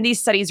 And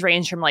these studies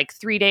range from like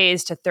 3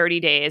 days to 30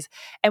 days.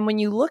 And when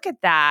you look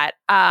at that,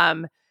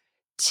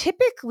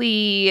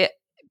 typically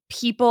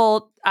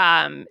people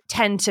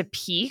tend to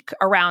peak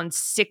around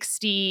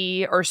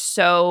 60 or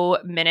so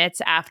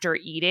minutes after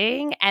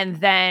eating and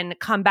then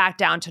come back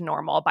down to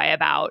normal by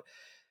about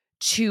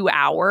 2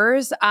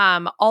 hours.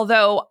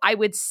 Although I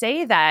would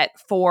say that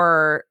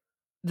for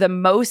the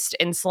most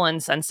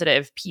insulin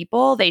sensitive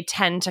people, they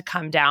tend to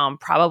come down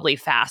probably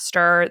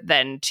faster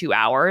than 2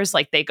 hours.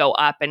 Like they go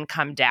up and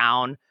come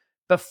down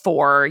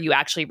before you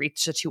actually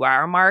reach the 2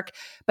 hour mark.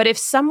 But if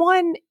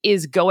someone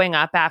is going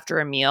up after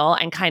a meal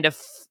and kind of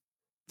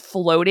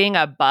floating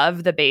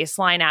above the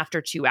baseline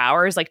after 2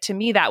 hours, like to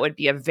me, that would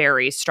be a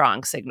very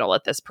strong signal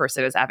that this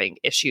person is having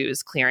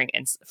issues clearing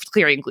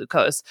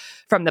glucose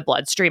from the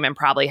bloodstream and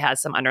probably has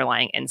some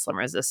underlying insulin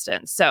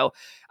resistance. So,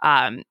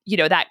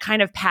 that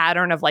kind of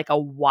pattern of like a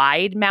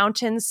wide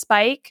mountain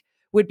spike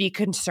would be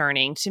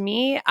concerning to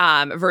me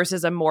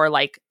versus a more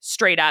like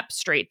straight up,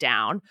 straight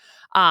down.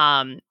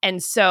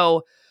 And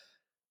so,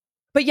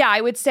 but yeah,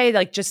 I would say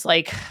like just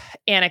like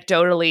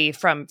anecdotally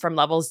from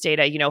levels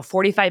data,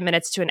 45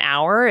 minutes to an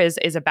hour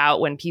is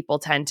about when people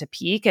tend to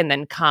peak and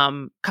then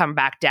come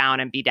back down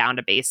and be down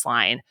to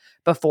baseline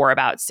before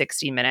about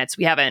 60 minutes.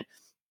 We haven't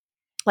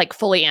like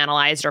fully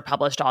analyzed or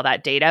published all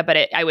that data,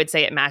 but I would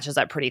say it matches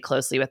up pretty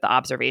closely with the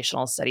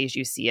observational studies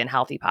you see in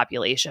healthy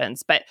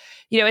populations. But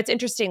it's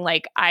interesting.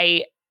 Like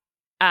I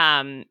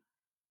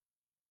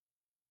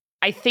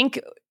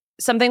think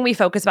something we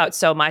focus about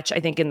so much,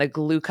 I think, in the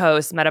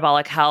glucose,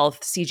 metabolic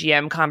health,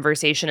 CGM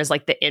conversation is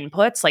like the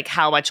inputs, like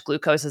how much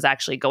glucose is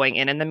actually going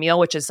in the meal,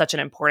 which is such an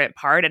important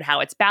part, and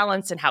how it's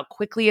balanced and how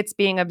quickly it's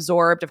being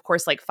absorbed. Of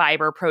course, like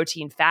fiber,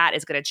 protein, fat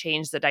is going to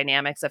change the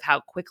dynamics of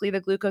how quickly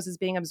the glucose is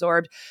being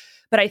absorbed.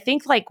 But I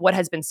think like what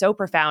has been so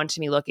profound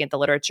to me looking at the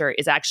literature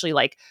is actually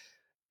like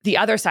the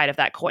other side of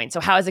that coin. So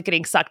how is it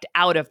getting sucked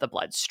out of the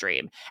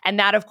bloodstream? And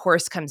that, of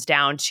course, comes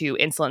down to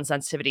insulin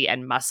sensitivity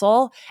and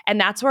muscle. And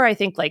that's where I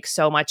think like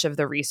so much of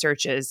the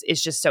research is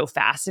just so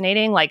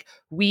fascinating. Like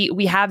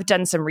we have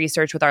done some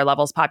research with our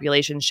levels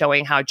population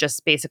showing how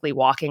just basically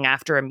walking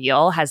after a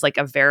meal has like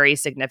a very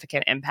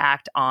significant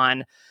impact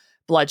on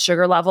blood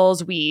sugar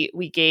levels.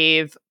 We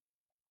gave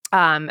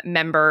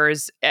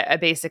members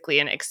basically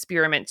an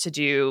experiment to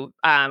do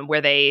where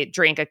they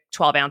drank a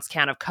 12-ounce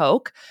can of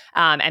Coke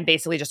and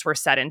basically just were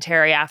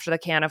sedentary after the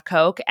can of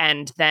Coke.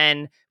 And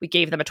then we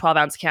gave them a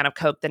 12-ounce can of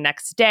Coke the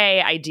next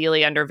day,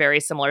 ideally under very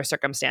similar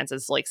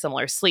circumstances, like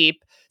similar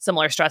sleep,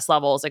 similar stress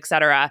levels, et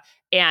cetera.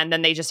 And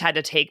then they just had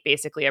to take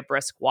basically a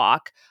brisk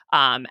walk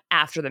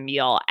after the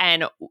meal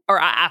or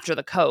after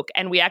the Coke.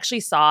 And we actually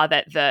saw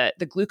that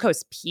the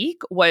glucose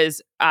peak went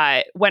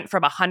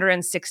from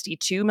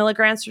 162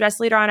 milligrams per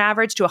deciliter on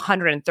average to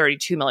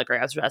 132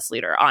 milligrams per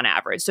deciliter on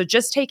average. So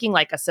just taking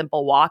like a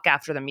simple walk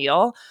after the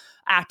meal,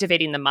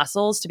 activating the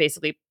muscles to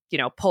basically,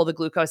 pull the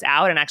glucose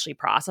out and actually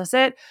process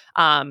it,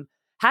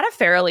 had a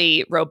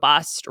fairly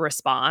robust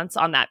response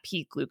on that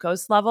peak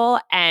glucose level.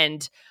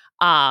 And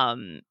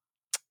that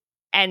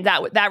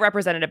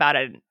represented about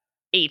an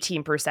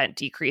 18%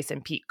 decrease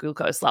in peak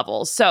glucose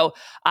levels. So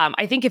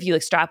I think if you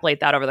extrapolate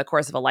that over the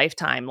course of a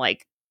lifetime,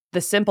 like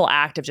the simple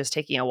act of just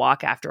taking a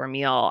walk after a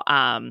meal,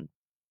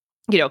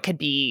 could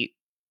be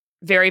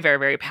very, very,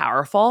 very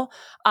powerful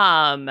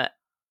as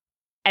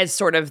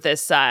sort of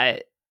this,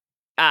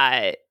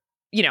 as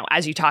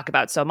you talk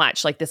about so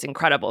much, like this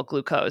incredible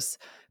glucose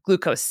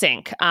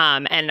sink.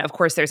 And of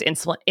course, there's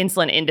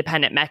insulin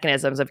independent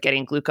mechanisms of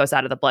getting glucose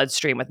out of the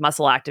bloodstream with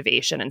muscle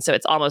activation. And so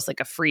it's almost like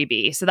a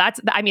freebie. So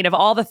of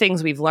all the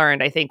things we've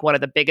learned, I think one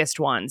of the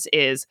biggest ones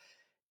is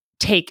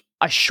take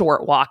a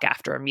short walk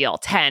after a meal,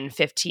 10,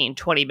 15,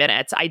 20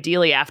 minutes,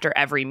 ideally after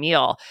every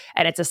meal.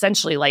 And it's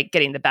essentially like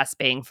getting the best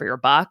bang for your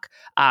buck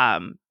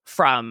from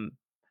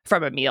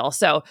a meal.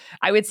 So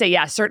I would say,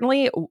 yeah,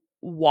 certainly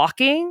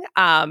walking,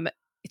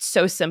 it's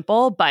so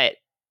simple, but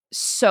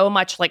so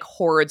much like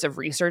hordes of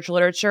research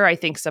literature, I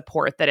think,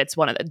 support that it's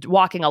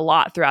walking a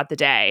lot throughout the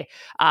day,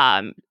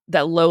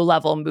 the low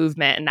level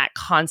movement and that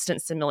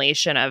constant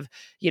stimulation of,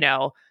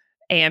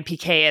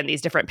 AMPK and these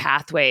different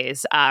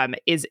pathways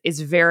is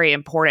very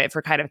important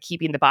for kind of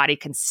keeping the body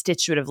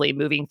constitutively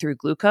moving through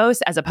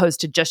glucose as opposed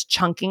to just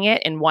chunking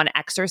it in one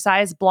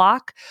exercise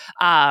block,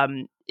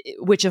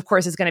 which of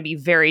course is going to be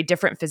very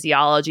different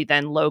physiology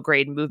than low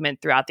grade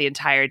movement throughout the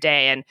entire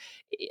day. And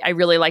I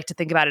really like to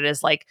think about it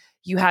as like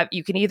you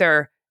can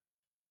either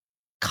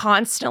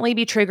constantly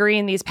be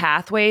triggering these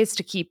pathways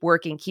to keep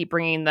working, keep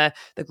bringing the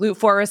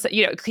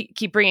GLUT4,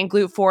 keep bringing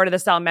GLUT4 to the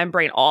cell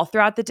membrane all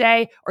throughout the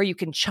day, or you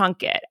can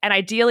chunk it. And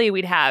ideally,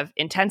 we'd have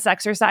intense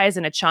exercise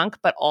in a chunk,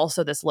 but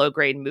also this low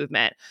grade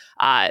movement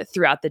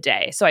throughout the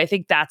day. So I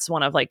think that's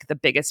one of like the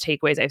biggest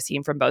takeaways I've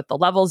seen from both the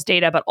levels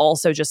data, but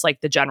also just like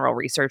the general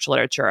research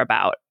literature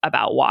about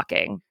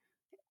walking.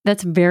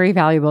 That's very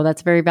valuable.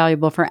 That's very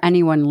valuable for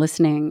anyone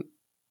listening,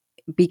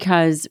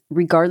 because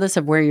regardless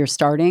of where you're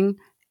starting,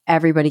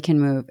 everybody can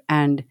move.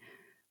 And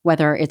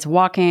whether it's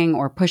walking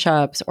or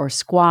push-ups or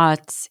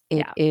squats,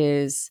 it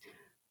is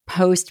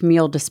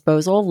post-meal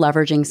disposal,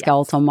 leveraging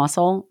skeletal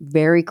muscle,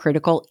 very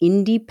critical,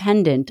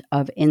 independent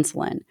of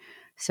insulin.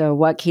 So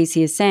what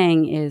Casey is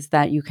saying is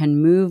that you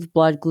can move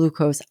blood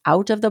glucose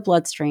out of the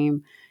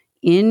bloodstream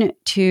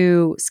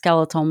into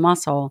skeletal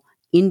muscle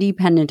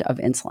independent of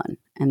insulin.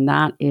 And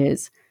that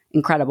is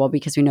incredible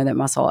because we know that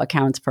muscle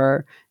accounts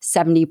for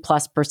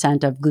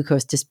 70+% of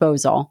glucose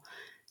disposal.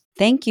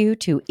 Thank you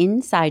to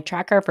Inside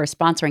Tracker for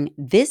sponsoring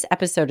this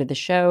episode of the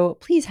show.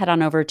 Please head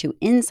on over to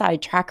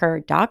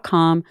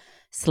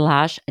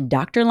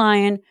insidetracker.com/Dr.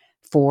 Lyon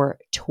for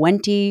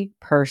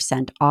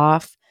 20%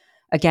 off.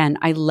 Again,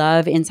 I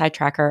love Inside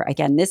Tracker.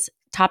 Again, this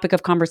topic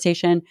of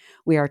conversation,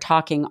 we are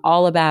talking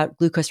all about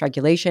glucose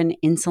regulation,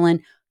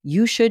 insulin.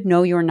 You should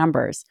know your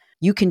numbers.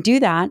 You can do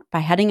that by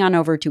heading on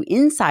over to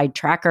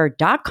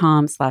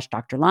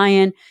insidetracker.com/Dr.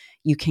 Lyon.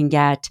 You can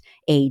get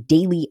a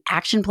daily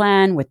action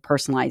plan with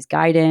personalized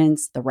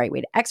guidance, the right way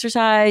to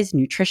exercise,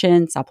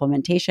 nutrition,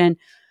 supplementation.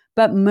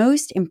 But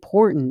most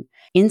important,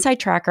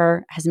 Inside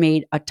Tracker has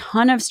made a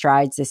ton of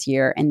strides this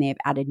year, and they've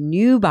added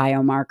new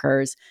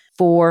biomarkers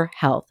for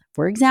health.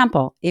 For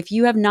example, if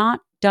you have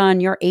not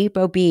done your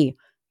ApoB,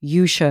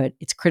 you should.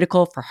 It's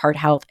critical for heart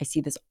health. I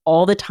see this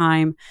all the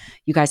time.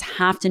 You guys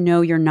have to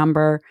know your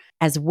number,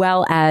 as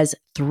well as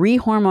 3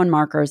 hormone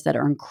markers that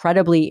are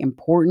incredibly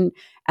important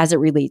as it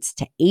relates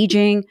to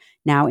aging.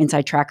 Now,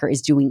 Inside Tracker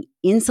is doing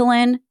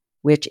insulin,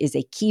 which is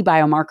a key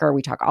biomarker.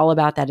 We talk all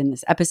about that in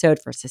this episode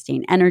for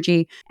sustained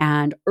energy,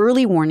 and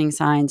early warning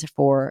signs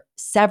for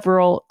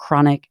several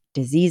chronic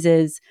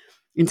diseases.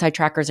 Inside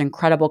Tracker is an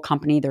incredible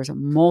company. There's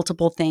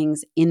multiple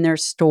things in their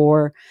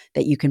store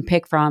that you can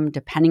pick from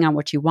depending on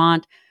what you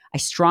want. I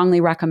strongly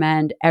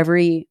recommend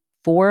every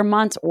 4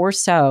 months or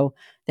so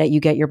that you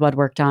get your blood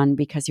work done,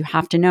 because you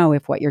have to know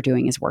if what you're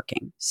doing is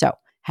working. So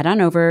head on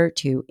over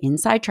to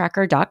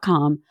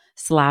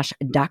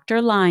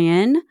insidetracker.com/Dr.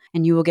 Lyon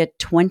and you will get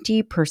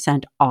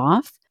 20%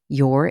 off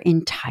your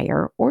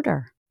entire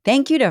order.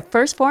 Thank you to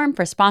 1st Phorm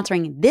for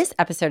sponsoring this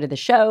episode of the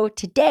show.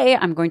 Today,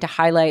 I'm going to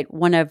highlight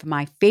one of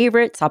my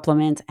favorite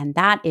supplements, and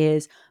that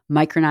is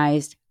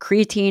micronized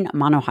creatine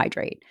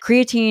monohydrate.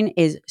 Creatine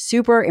is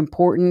super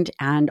important,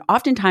 and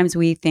oftentimes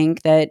we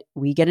think that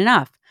we get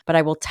enough. But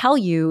I will tell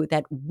you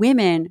that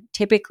women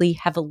typically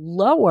have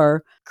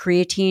lower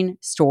creatine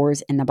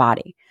stores in the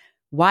body.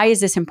 Why is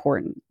this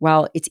important?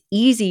 Well, it's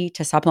easy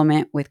to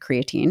supplement with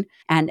creatine.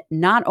 And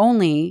not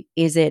only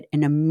is it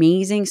an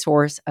amazing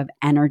source of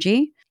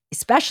energy,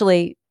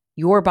 especially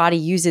your body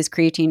uses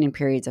creatine in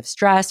periods of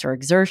stress or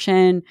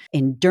exertion,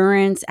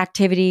 endurance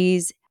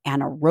activities,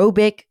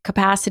 anaerobic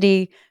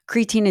capacity.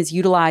 Creatine is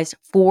utilized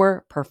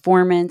for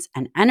performance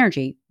and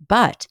energy.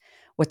 But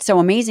what's so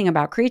amazing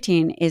about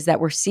creatine is that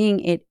we're seeing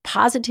it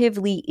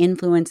positively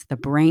influence the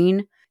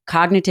brain,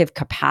 cognitive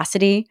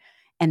capacity.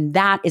 And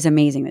that is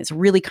amazing. This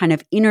really kind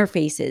of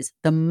interfaces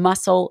the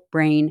muscle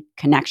brain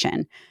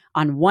connection.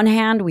 On one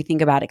hand, we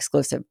think about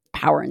explosive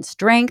power and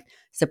strength,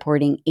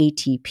 supporting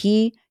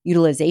ATP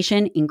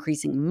utilization,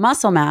 increasing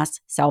muscle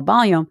mass, cell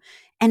volume.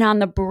 And on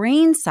the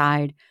brain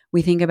side,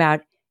 we think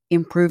about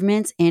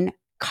improvements in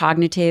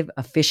cognitive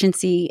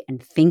efficiency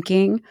and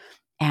thinking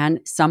and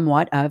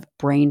somewhat of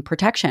brain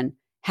protection.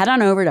 Head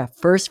on over to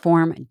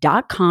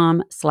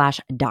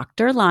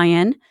firstform.com/Dr.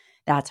 Lyon.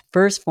 That's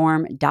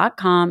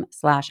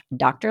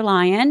firstform.com/Dr.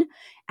 Lyon.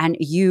 And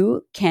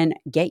you can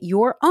get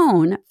your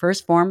own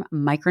First Form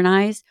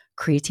micronized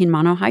creatine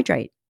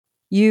monohydrate.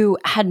 You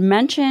had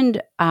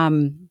mentioned,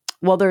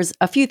 well, there's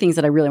a few things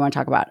that I really want to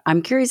talk about.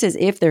 I'm curious as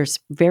if there's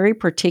very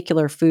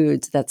particular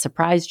foods that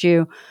surprised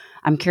you.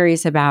 I'm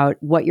curious about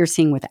what you're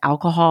seeing with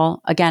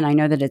alcohol. Again, I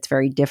know that it's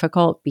very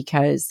difficult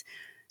because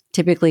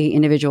typically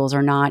individuals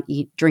are not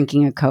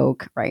drinking a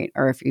Coke, right?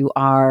 Or if you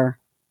are,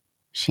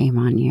 shame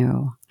on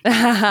you.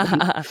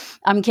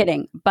 I'm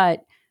kidding.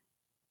 But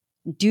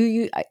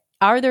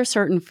are there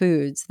certain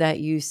foods that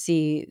you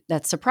see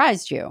that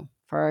surprised you?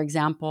 For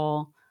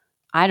example,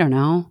 I don't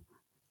know,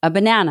 a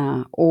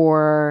banana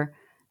or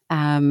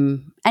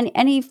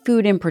any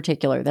food in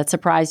particular that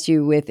surprised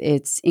you with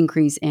its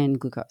increase in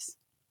glucose?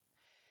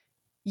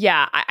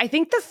 Yeah, I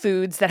think the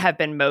foods that have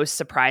been most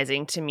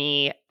surprising to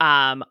me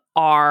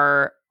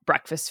are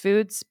breakfast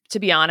foods, to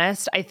be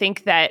honest. I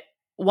think that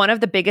one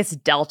of the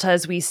biggest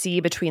deltas we see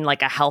between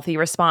like a healthy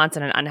response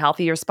and an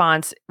unhealthy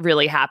response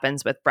really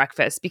happens with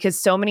breakfast, because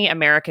so many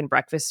American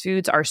breakfast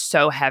foods are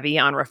so heavy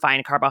on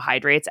refined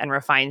carbohydrates and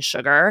refined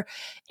sugar.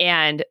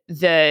 And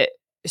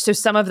so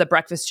some of the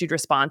breakfast food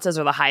responses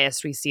are the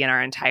highest we see in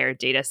our entire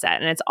data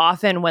set. And it's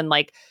often when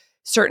like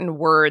certain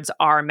words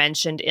are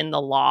mentioned in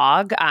the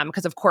log.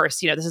 Because of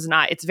course, this is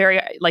not, it's very,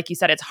 like you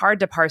said, it's hard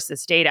to parse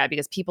this data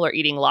because people are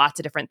eating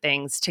lots of different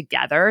things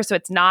together. So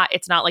it's not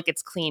like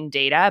it's clean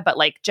data, but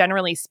like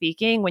generally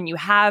speaking, when you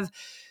have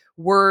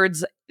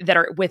words that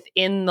are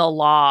within the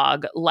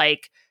log,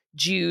 like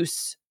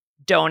juice,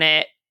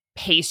 donut,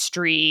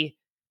 pastry,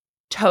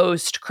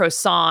 toast,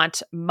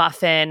 croissant,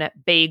 muffin,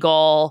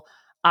 bagel,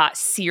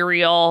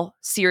 cereal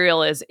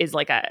is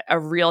like a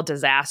real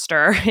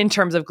disaster in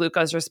terms of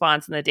glucose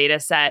response in the data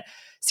set.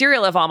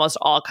 Cereal of almost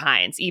all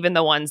kinds, even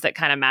the ones that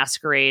kind of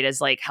masquerade as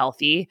like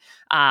healthy,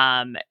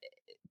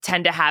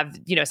 tend to have,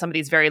 some of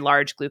these very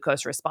large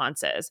glucose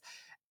responses.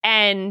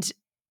 And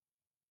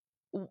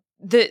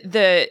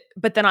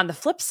but then on the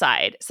flip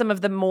side, some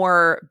of the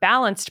more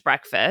balanced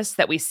breakfasts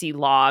that we see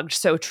logged,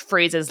 so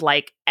phrases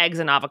like eggs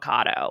and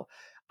avocado,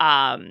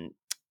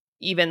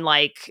 even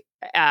like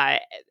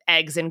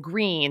eggs and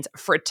greens,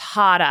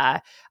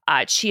 frittata,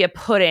 chia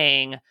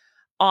pudding,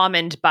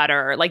 almond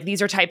butter. Like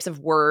these are types of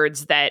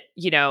words that,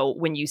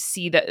 when you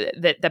see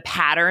the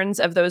patterns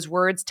of those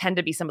words tend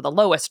to be some of the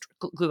lowest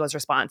glucose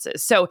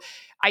responses. So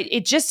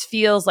it just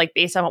feels like,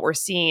 based on what we're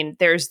seeing,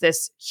 there's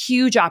this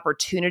huge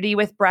opportunity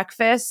with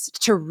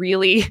breakfast to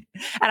really,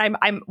 and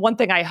I'm one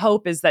thing I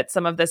hope is that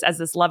some of this, as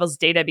this levels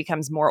data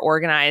becomes more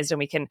organized and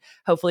we can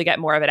hopefully get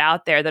more of it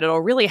out there, that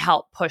it'll really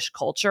help push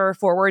culture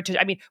forward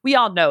we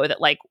all know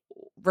that like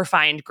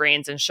refined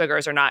grains and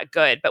sugars are not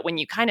good, but when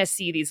you kind of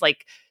see these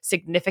like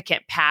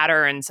significant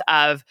patterns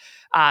of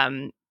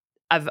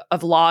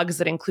logs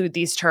that include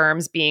these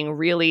terms being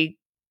really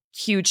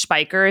huge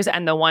spikers,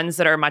 and the ones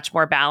that are much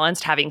more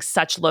balanced having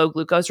such low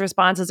glucose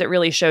responses, it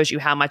really shows you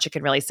how much it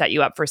can really set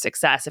you up for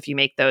success if you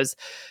make those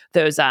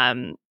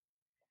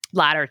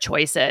latter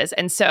choices.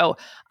 And so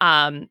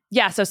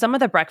so some of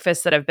the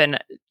breakfasts that have been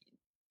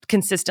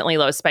consistently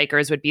low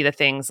spikers would be the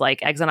things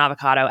like eggs and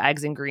avocado,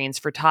 eggs and greens,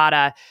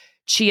 frittata,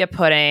 chia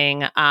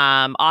pudding.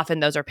 Often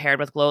those are paired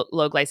with low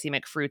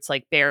glycemic fruits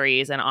like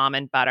berries and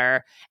almond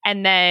butter.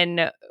 And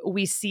then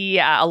we see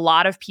a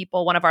lot of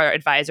people, one of our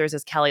advisors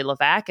is Kelly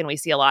LeVeque, and we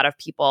see a lot of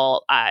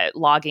people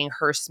logging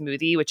her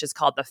smoothie, which is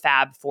called the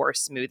Fab Four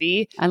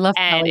smoothie. I love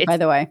Kelly, by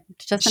the way.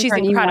 Just sent her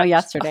an email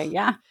yesterday.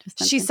 Yeah.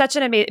 She's such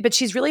an amazing, but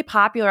she's really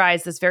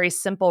popularized this very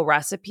simple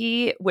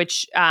recipe,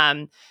 which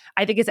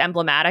I think is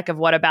emblematic of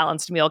what a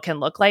balanced meal can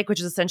look like, which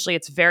is essentially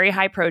it's very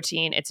high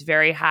protein, it's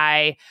very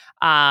high,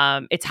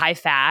 it's high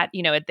fat.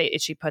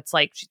 She puts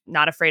like, she's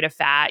not afraid of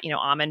fat,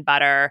 almond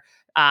butter,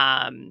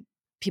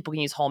 people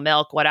can use whole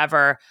milk,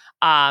 whatever,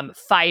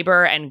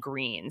 fiber and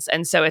greens.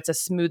 And so it's a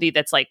smoothie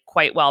that's like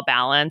quite well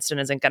balanced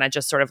and isn't going to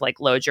just sort of like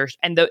load your,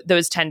 and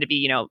those tend to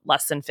be,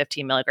 less than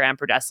 15 milligram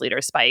per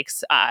deciliter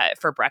spikes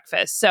for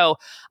breakfast. So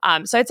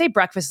I'd say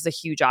breakfast is a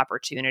huge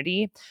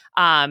opportunity.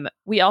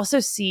 We also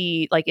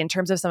see, like, in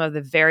terms of some of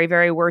the very,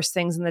 very worst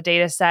things in the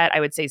data set,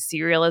 I would say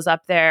cereal is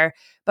up there,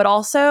 but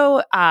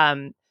also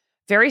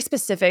very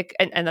specific,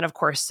 and then of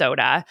course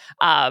soda,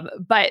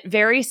 but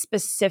very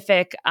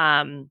specific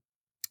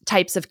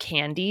types of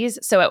candies.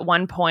 So at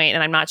one point,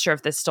 and I'm not sure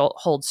if this still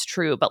holds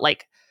true, but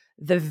like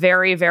the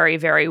very, very,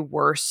 very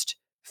worst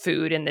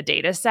food in the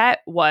data set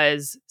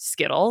was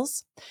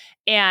Skittles.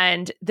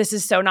 And this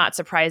is so not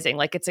surprising.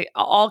 Like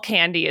all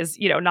candy is,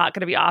 not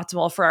going to be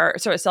optimal for our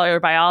sort of cellular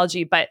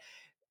biology, but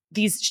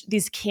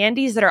these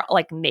candies that are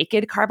like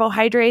naked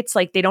carbohydrates,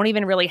 like they don't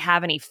even really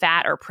have any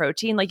fat or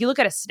protein. Like you look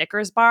at a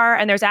Snickers bar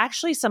and there's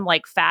actually some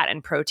like fat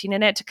and protein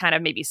in it to kind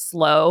of maybe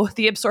slow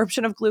the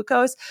absorption of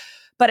glucose.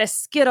 But a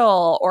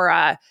Skittle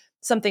or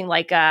something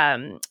like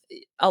a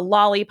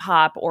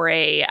lollipop or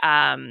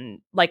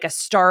like a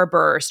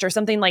Starburst or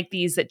something like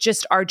these that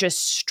just are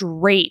just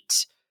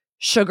straight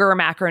sugar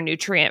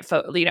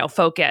macronutrient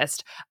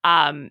focused,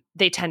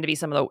 they tend to be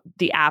some of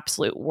the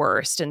absolute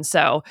worst. And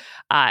so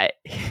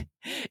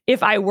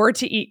if I were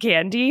to eat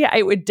candy,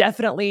 it would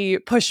definitely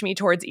push me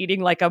towards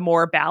eating like a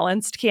more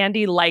balanced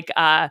candy, like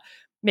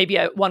maybe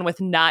one with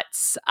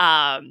nuts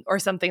or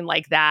something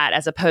like that,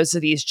 as opposed to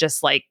these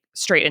just like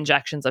straight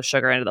injections of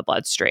sugar into the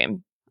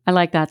bloodstream. I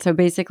like that. So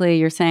basically,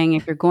 you're saying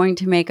if you're going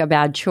to make a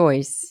bad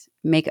choice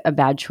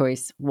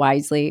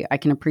wisely. I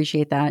can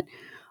appreciate that.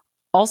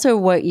 Also,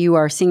 what you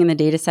are seeing in the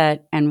data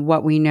set and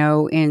what we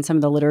know in some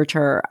of the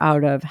literature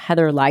out of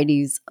Heather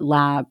Leidy's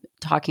lab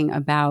talking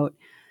about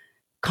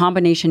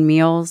combination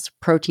meals,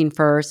 protein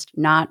first,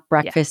 not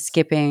breakfast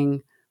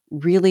skipping,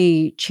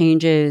 really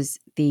changes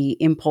the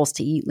impulse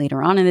to eat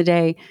later on in the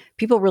day.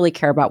 People really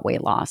care about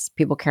weight loss.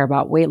 People care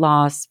about weight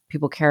loss.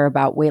 People care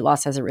about weight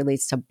loss as it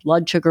relates to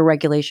blood sugar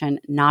regulation,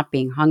 not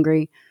being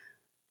hungry.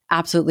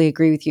 Absolutely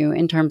agree with you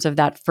in terms of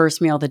that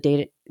first meal,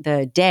 the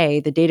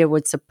data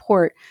would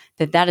support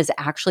that is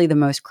actually the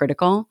most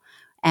critical.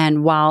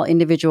 And while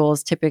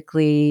individuals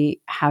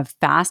typically have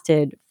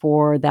fasted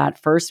for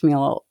that first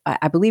meal,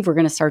 I believe we're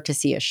going to start to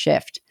see a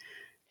shift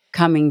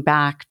coming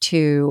back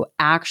to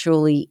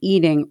actually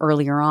eating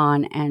earlier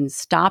on and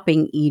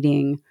stopping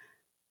eating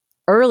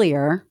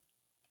earlier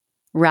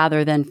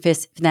rather than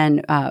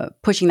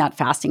pushing that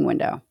fasting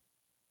window.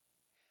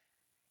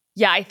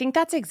 Yeah, I think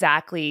that's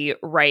exactly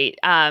right.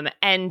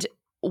 And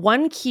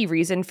one key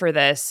reason for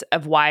this,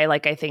 of why,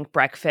 like, I think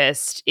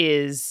breakfast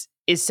is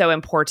so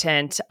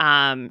important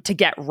to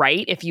get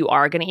right if you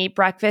are going to eat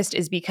breakfast,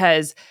 is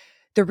because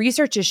the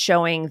research is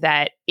showing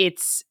that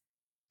it's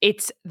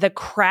the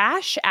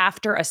crash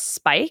after a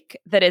spike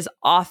that is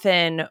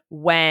often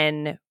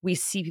when we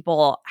see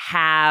people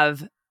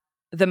have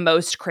the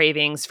most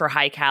cravings for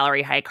high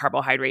calorie, high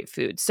carbohydrate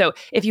foods. So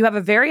if you have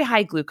a very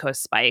high glucose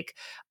spike,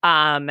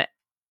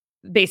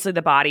 basically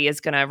the body is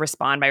going to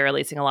respond by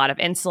releasing a lot of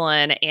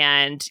insulin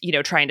and,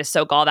 trying to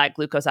soak all that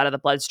glucose out of the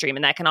bloodstream.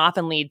 And that can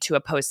often lead to a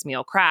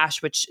post-meal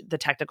crash, which the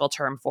technical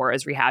term for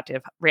is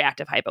reactive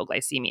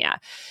hypoglycemia.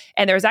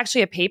 And there was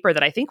actually a paper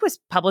that I think was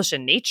published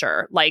in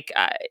Nature,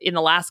 in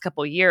the last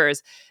couple of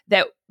years,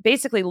 that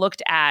basically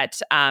looked at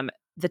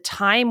the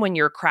time when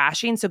you're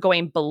crashing, so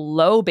going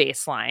below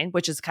baseline,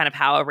 which is kind of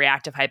how a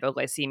reactive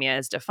hypoglycemia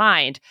is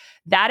defined.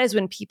 That is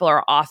when people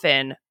are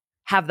often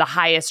have the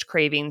highest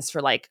cravings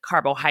for like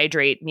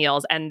carbohydrate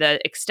meals, and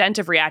the extent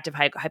of reactive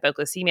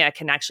hypoglycemia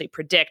can actually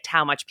predict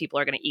how much people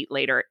are going to eat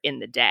later in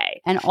the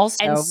day. And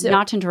also,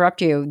 not to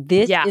interrupt you,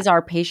 these are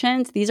our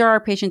patients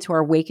who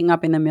are waking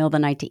up in the middle of the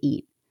night to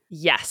eat.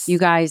 Yes. You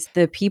guys,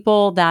 the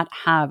people that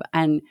have,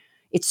 and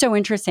it's so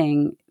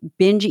interesting,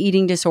 binge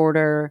eating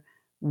disorder,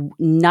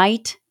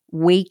 night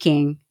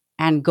waking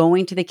and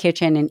going to the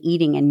kitchen and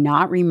eating and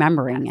not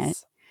remembering it.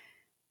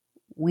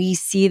 We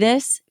see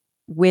this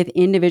with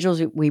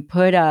individuals. We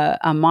put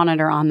a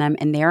monitor on them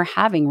and they're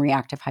having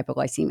reactive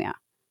hypoglycemia.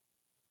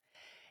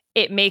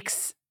 It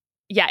makes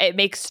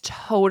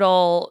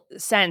total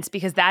sense,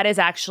 because that is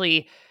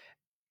actually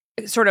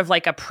sort of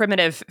like a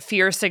primitive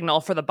fear signal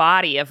for the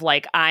body of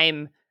like,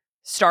 I'm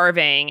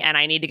starving and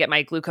I need to get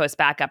my glucose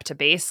back up to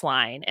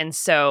baseline. And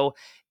so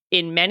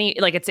in many,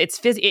 like it's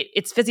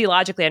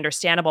physiologically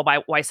understandable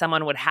why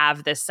someone would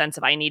have this sense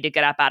of, I need to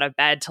get up out of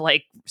bed to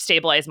like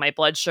stabilize my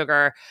blood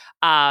sugar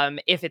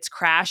if it's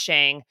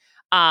crashing.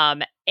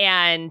 And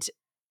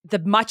the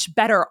much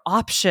better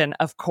option,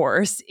 of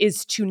course,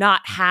 is to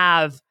not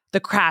have the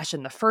crash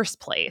in the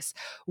first place,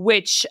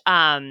 which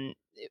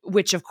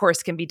of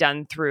course can be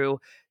done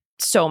through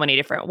so many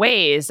different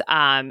ways.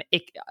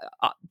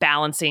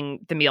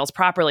 Balancing the meals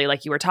properly,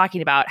 like you were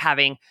talking about,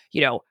 having,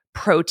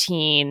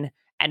 protein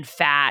and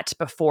fat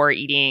before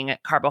eating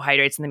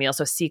carbohydrates in the meal.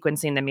 So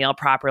sequencing the meal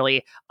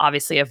properly,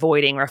 obviously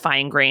avoiding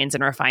refined grains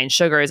and refined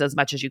sugars as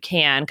much as you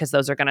can, because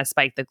those are going to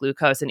spike the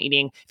glucose. And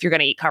if you're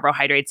going to eat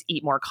carbohydrates,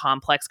 eat more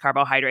complex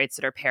carbohydrates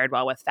that are paired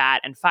well with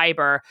fat and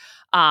fiber.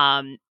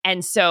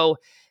 And so,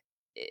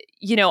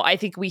 I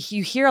think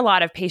you hear a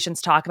lot of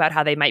patients talk about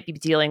how they might be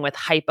dealing with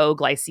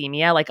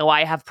hypoglycemia, like, oh,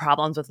 I have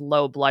problems with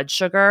low blood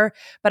sugar.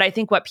 But I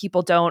think what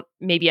people don't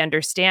maybe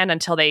understand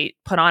until they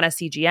put on a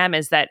CGM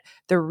is that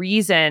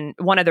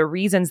one of the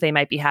reasons they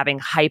might be having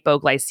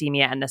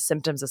hypoglycemia and the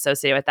symptoms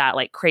associated with that,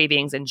 like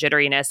cravings and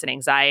jitteriness and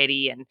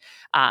anxiety and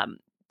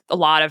a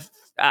lot of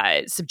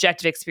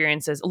subjective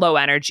experiences, low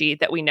energy,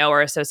 that we know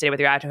are associated with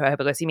reactive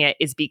hypoglycemia,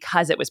 is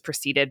because it was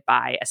preceded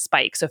by a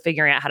spike. So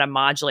figuring out how to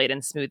modulate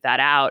and smooth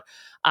that out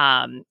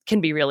can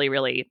be really,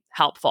 really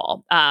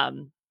helpful.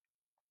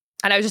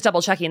 And I was just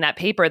double checking that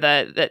paper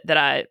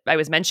that I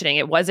was mentioning.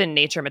 It was in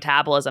Nature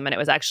Metabolism, and it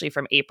was actually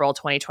from April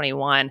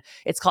 2021.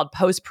 It's called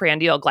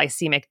Postprandial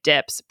Glycemic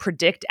Dips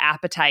Predict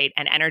Appetite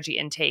and Energy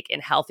Intake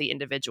in Healthy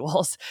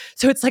Individuals.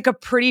 So it's like a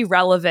pretty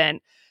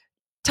relevant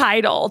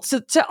title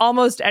to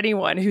almost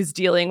anyone who's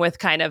dealing with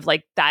kind of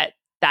like that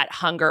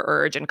hunger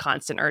urge and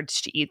constant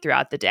urge to eat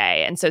throughout the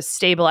day. And so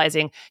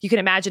stabilizing, you can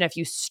imagine if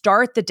you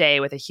start the day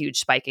with a huge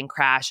spike and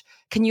crash,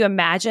 can you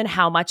imagine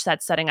how much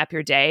that's setting up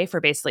your day for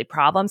basically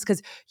problems?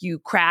 Because you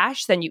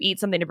crash, then you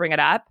eat something to bring it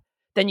up,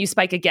 then you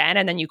spike again,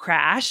 and then you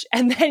crash,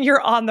 and then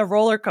you're on the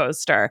roller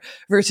coaster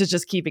versus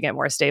just keeping it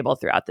more stable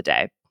throughout the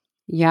day.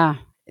 Yeah,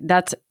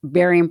 that's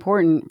very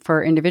important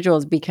for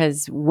individuals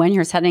because when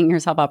you're setting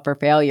yourself up for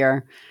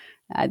failure,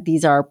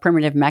 these are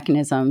primitive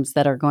mechanisms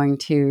that are going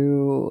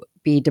to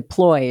be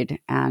deployed.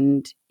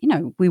 And,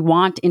 we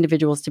want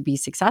individuals to be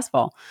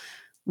successful.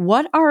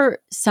 What are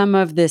some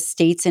of the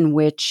states in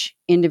which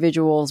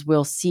individuals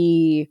will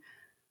see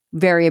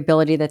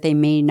variability that they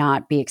may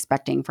not be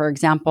expecting? For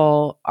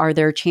example, are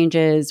there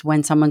changes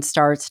when someone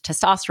starts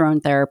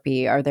testosterone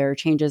therapy? Are there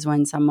changes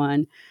when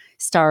someone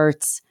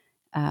starts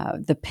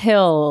the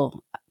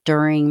pill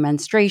during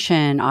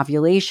menstruation,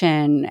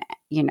 ovulation?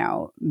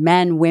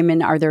 Men,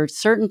 women, are there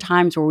certain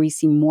times where we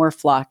see more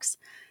flux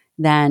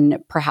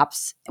than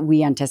perhaps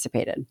we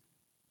anticipated?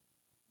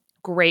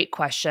 Great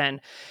question.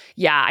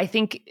 Yeah, I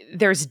think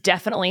there's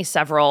definitely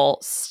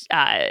several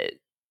sort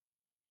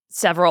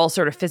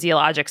of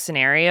physiologic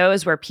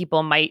scenarios where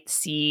people might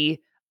see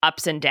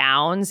ups and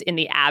downs in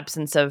the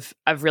absence of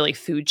really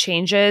food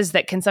changes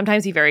that can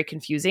sometimes be very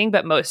confusing,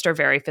 but most are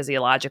very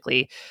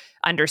physiologically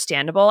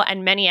understandable,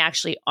 and many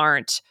actually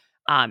aren't.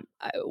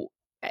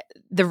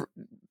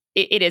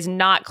 It is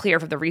not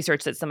clear from the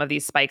research that some of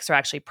these spikes are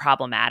actually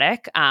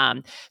problematic.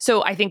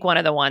 So I think one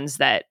of the ones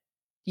that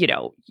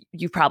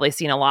you've probably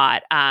seen a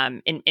lot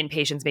in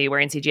patients maybe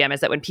wearing CGM is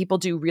that when people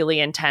do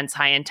really intense,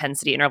 high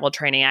intensity interval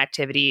training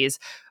activities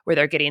where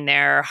they're getting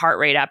their heart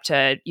rate up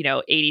to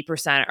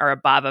 80% or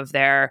above of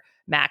their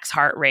max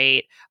heart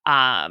rate,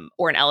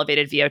 or an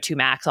elevated VO2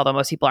 max, although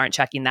most people aren't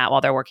checking that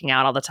while they're working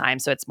out all the time.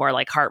 So it's more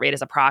like heart rate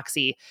as a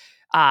proxy,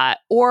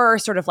 or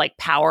sort of like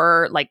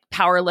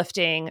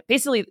powerlifting,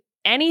 basically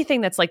anything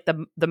that's like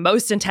the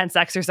most intense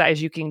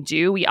exercise you can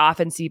do. We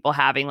often see people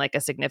having like a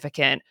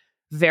significant,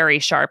 very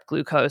sharp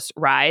glucose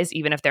rise,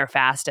 even if they're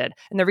fasted.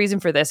 And the reason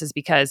for this is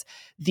because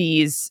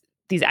these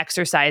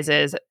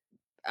exercises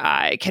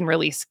can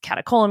release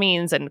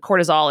catecholamines and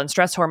cortisol and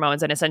stress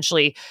hormones. And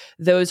essentially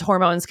those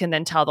hormones can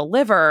then tell the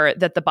liver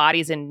that the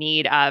body's in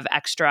need of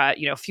extra,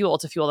 fuel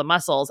to fuel the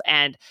muscles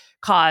and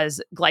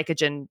cause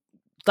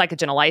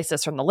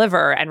glycogenolysis from the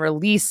liver and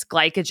release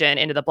glycogen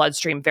into the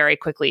bloodstream very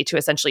quickly to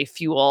essentially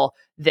fuel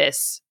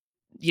this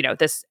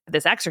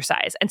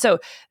exercise. And so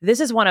this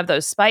is one of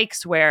those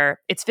spikes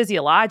where it's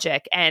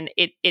physiologic, and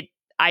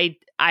I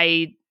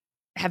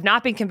have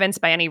not been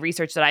convinced by any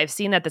research that I've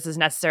seen that this is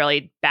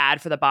necessarily bad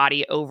for the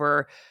body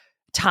over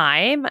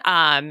time.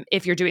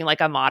 If you're doing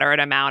like a moderate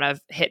amount of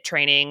HIIT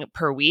training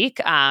per week,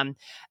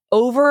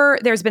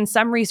 there's been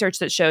some research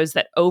that shows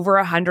that over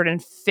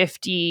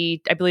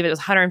 150, I believe it was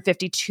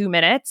 152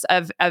 minutes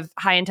of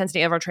high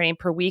intensity interval training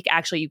per week,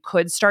 actually you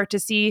could start to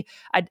see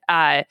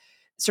a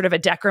sort of a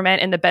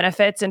decrement in the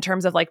benefits in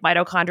terms of like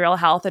mitochondrial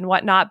health and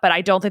whatnot. But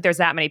I don't think there's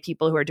that many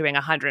people who are doing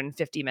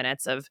 150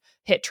 minutes of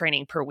HIIT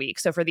training per week.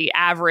 So for the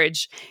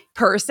average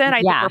person,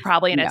 I think we're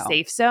probably in a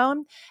safe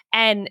zone.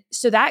 And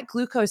so that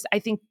glucose, I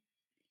think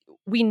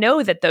we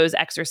know that those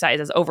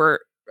exercises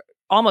over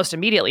almost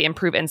immediately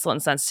improve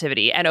insulin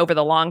sensitivity, and over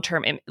the long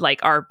term,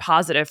 like are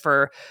positive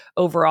for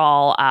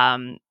overall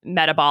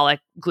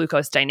metabolic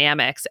glucose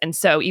dynamics. And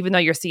so even though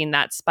you're seeing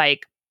that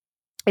spike,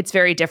 it's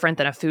very different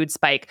than a food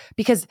spike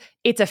because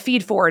it's a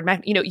feed forward.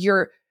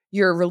 You're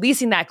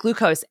releasing that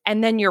glucose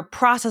and then you're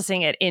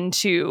processing it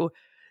into,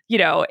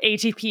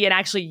 ATP and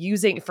actually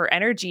using it for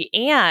energy.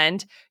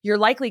 And you're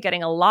likely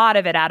getting a lot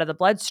of it out of the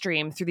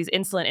bloodstream through these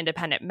insulin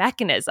independent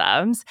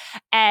mechanisms.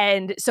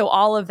 And so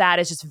all of that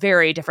is just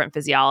very different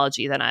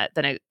physiology than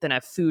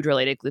a food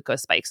related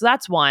glucose spike. So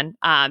that's one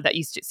that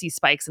you see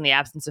spikes in the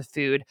absence of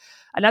food.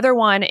 Another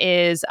one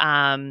is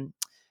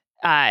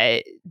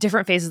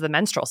different phases of the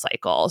menstrual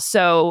cycle.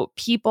 So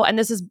people, and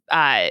this is,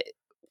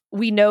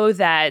 we know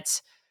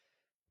that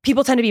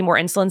people tend to be more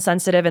insulin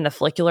sensitive in the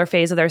follicular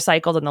phase of their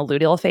cycle than the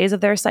luteal phase of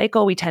their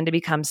cycle. We tend to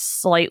become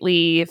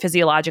slightly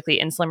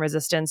physiologically insulin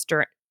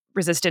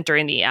resistant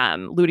during the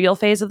luteal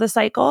phase of the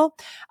cycle.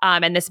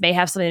 And this may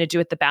have something to do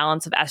with the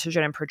balance of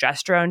estrogen and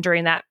progesterone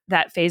during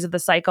that phase of the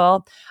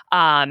cycle.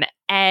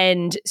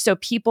 And so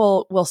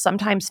people will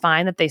sometimes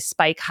find that they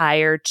spike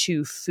higher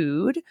to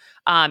food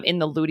in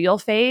the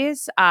luteal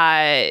phase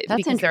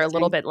because they're a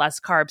little bit less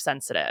carb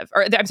sensitive,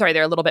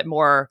 they're a little bit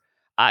more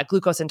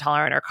glucose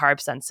intolerant or carb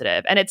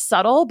sensitive. And it's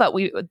subtle, but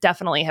we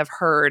definitely have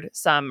heard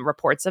some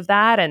reports of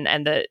that.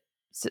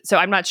 So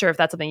I'm not sure if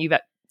that's something you've...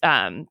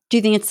 Do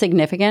you think it's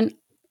significant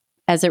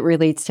as it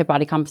relates to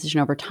body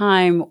composition over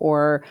time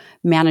or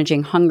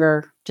managing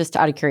hunger, just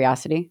out of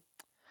curiosity?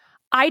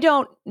 I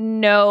don't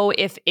know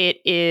if it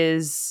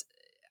is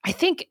I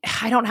think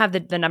I don't have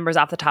the numbers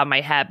off the top of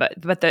my head,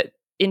 but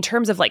in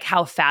terms of like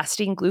how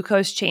fasting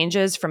glucose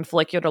changes from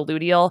follicular to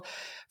luteal,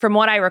 from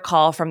what I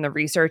recall from the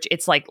research,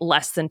 it's like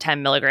less than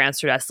 10 milligrams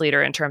per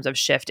deciliter in terms of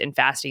shift in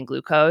fasting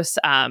glucose.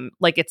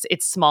 Like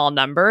it's small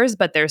numbers,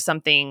 but there's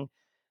something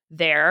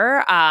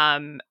there.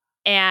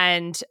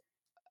 And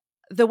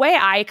the way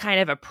I kind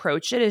of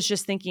approach it is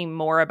just thinking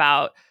more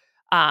about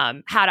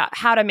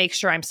how to make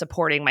sure I'm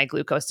supporting my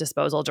glucose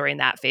disposal during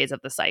that phase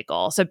of the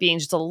cycle. So being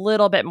just a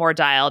little bit more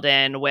dialed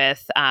in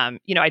with, I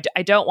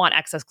don't want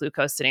excess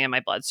glucose sitting in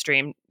my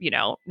bloodstream,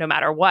 no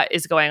matter what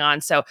is going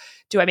on. So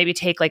do I maybe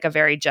take like a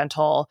very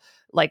gentle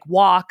like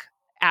walk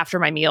after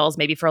my meals,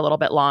 maybe for a little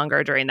bit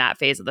longer during that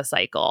phase of the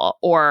cycle?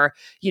 Or,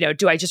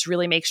 do I just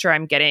really make sure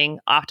I'm getting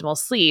optimal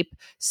sleep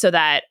so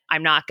that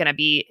I'm not going to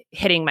be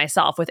hitting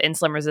myself with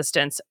insulin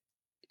resistance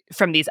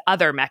from these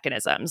other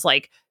mechanisms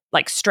like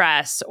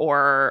stress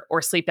or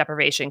sleep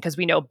deprivation, because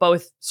we know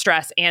both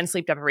stress and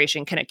sleep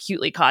deprivation can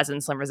acutely cause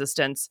insulin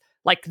resistance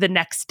like the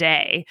next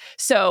day.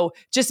 So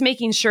just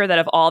making sure that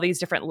of all these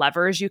different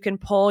levers you can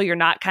pull, you're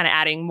not kind of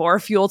adding more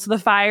fuel to the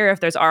fire if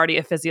there's already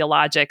a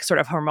physiologic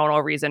sort of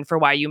hormonal reason for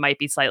why you might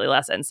be slightly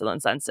less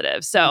insulin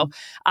sensitive. So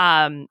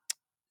the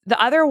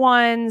other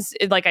ones,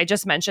 like I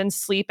just mentioned,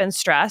 sleep and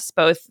stress,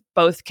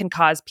 both can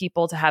cause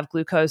people to have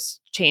glucose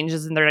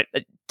changes in their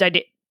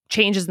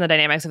changes in the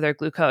dynamics of their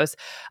glucose.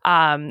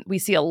 We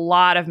see a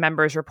lot of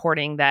members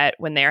reporting that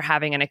when they're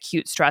having an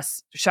acute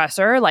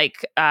stressor,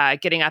 like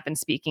getting up and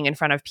speaking in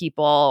front of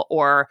people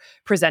or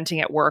presenting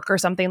at work or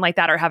something like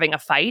that, or having a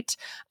fight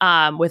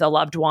with a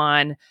loved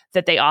one,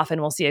 that they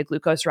often will see a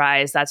glucose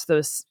rise. That's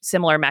those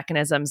similar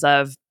mechanisms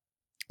of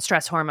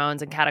stress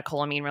hormones and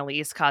catecholamine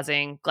release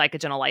causing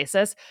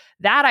glycogenolysis.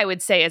 That I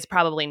would say is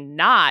probably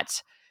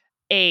not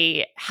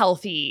a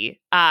healthy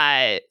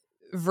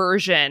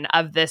version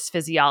of this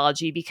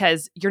physiology,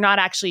 because you're not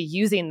actually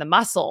using the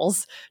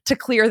muscles to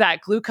clear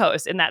that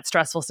glucose in that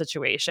stressful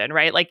situation,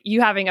 right? Like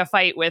you having a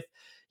fight with,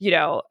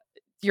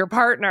 your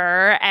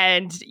partner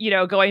and,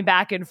 going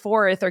back and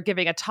forth or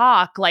giving a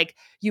talk, like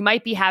you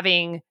might be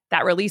having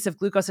that release of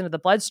glucose into the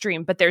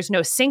bloodstream, but there's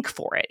no sink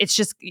for it. It's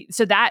just,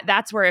 so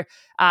that's where,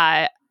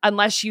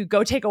 unless you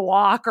go take a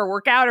walk or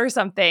work out or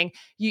something,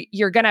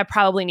 you're going to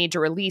probably need to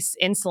release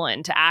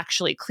insulin to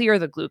actually clear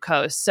the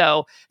glucose.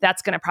 So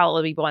that's going to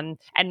probably be one.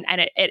 And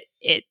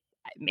it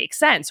makes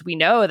sense. We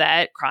know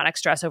that chronic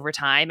stress over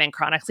time and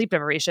chronic sleep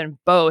deprivation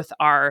both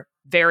are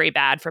very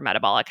bad for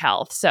metabolic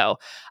health. So,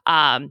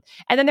 and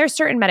then there's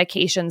certain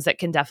medications that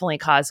can definitely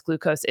cause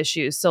glucose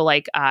issues. So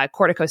like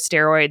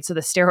corticosteroids. So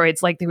the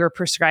steroids like they were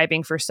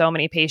prescribing for so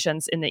many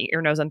patients in the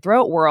ear, nose, and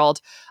throat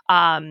world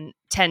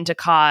tend to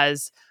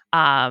cause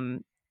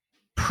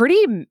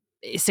pretty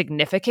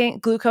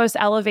significant glucose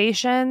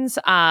elevations.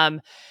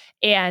 And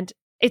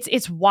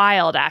it's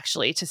wild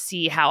actually to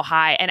see how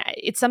high, and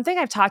it's something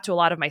I've talked to a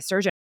lot of my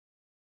surgeons,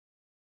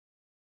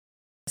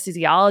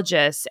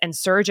 anesthesiologists and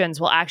surgeons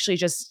will actually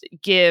just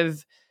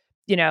give,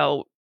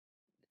 IV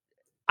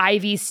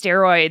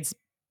steroids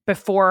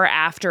before or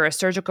after a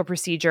surgical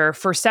procedure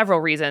for several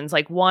reasons.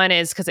 Like one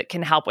is because it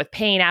can help with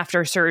pain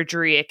after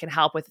surgery. It can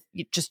help with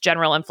just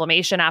general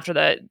inflammation after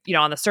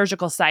on the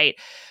surgical site.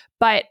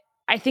 But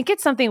I think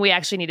it's something we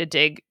actually need to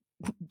dig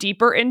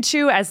deeper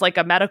into as like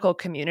a medical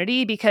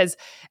community, because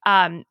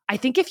I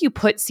think if you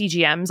put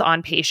CGMs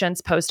on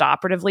patients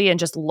post-operatively and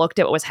just looked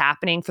at what was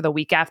happening for the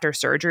week after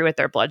surgery with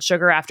their blood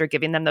sugar after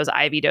giving them those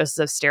IV doses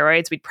of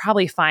steroids, we'd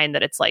probably find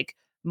that it's like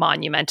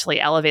monumentally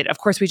elevated. Of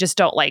course, we just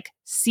don't like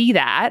see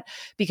that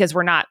because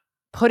we're not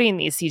putting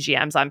these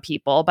CGMs on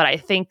people. But I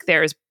think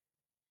there's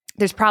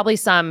probably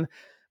some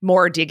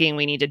more digging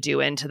we need to do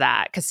into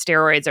that, because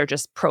steroids are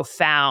just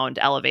profound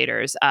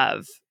elevators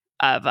of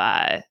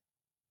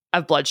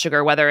blood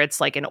sugar, whether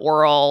it's like an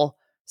oral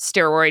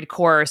steroid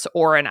course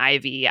or an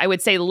IV. I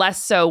would say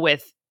less so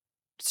with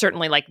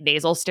certainly like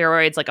nasal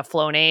steroids, like a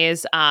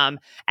Flonase,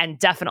 and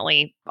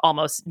definitely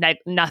almost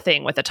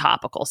nothing with a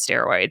topical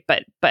steroid.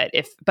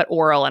 But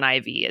oral and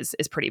IV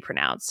is pretty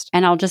pronounced.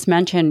 And I'll just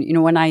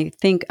mention, when I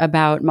think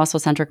about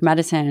muscle-centric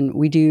medicine,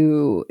 we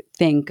do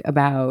think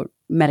about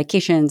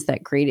medications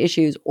that create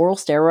issues. Oral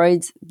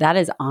steroids, that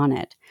is on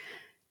it.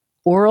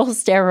 Oral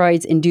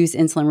steroids induce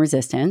insulin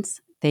resistance.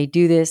 They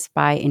do this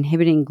by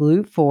inhibiting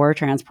GLUT4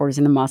 transporters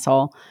in the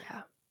muscle.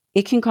 Yeah.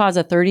 It can cause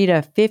a 30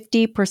 to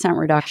 50%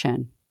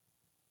 reduction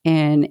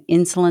in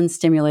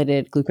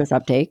insulin-stimulated glucose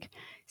uptake,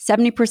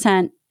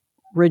 70%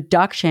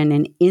 reduction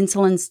in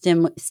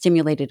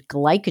insulin-stimulated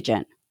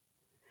glycogen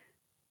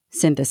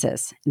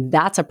synthesis.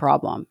 That's a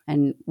problem.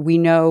 And we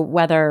know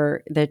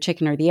whether the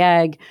chicken or the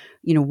egg,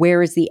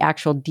 where is the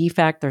actual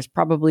defect? There's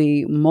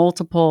probably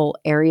multiple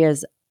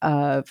areas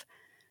of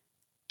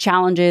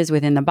challenges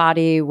within the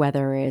body,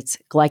 whether it's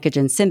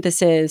glycogen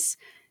synthesis,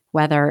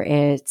 whether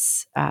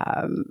it's,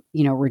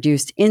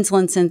 reduced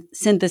insulin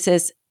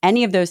synthesis,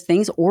 any of those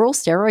things. Oral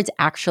steroids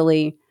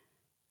actually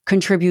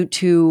contribute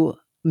to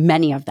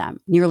many of them,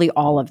 nearly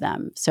all of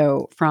them.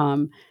 So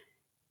from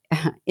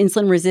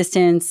insulin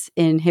resistance,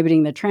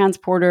 inhibiting the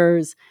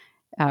transporters,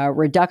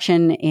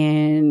 reduction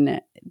in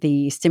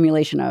the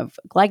stimulation of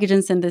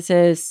glycogen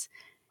synthesis,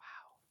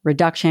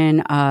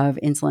 reduction of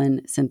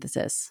insulin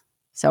synthesis.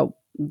 So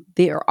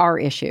there are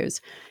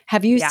issues.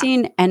 Have you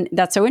seen, and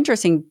that's so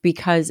interesting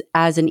because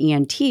as an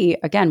ENT,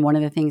 again, one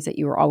of the things that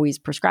you were always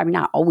prescribing,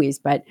 not always,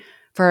 but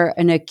for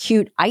an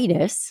acute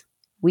itis,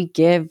 we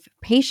give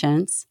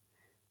patients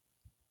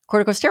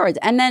corticosteroids.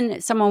 And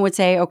then someone would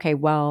say, okay,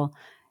 well,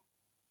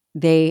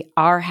 they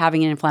are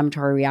having an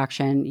inflammatory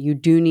reaction. You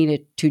do need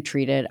it to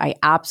treat it. I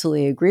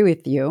absolutely agree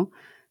with you.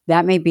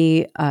 That may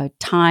be a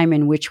time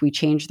in which we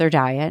change their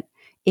diet.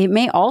 It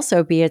may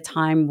also be a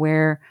time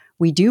where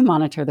we do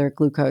monitor their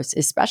glucose,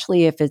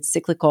 especially if it's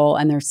cyclical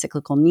and there's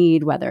cyclical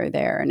need, whether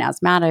they're an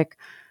asthmatic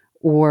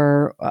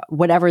or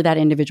whatever that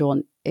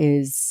individual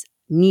is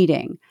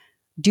needing.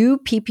 Do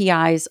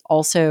PPIs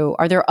also,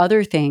 are there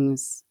other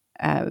things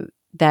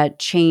that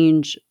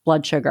change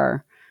blood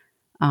sugar?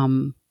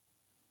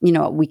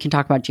 We can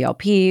talk about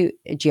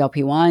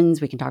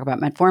GLP-1s, we can talk about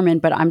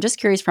metformin, but I'm just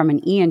curious from an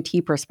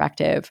ENT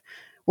perspective,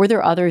 were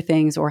there other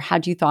things or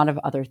had you thought of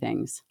other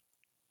things?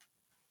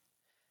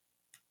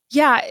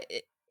 Yeah.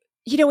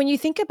 When you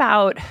think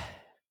about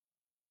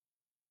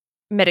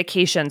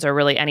medications or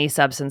really any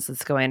substance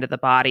that's going into the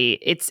body,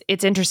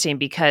 it's interesting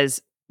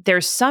because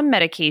there's some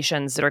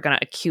medications that are going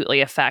to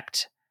acutely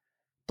affect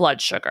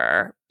blood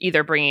sugar,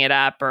 either bringing it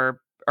up or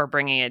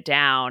bringing it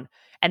down.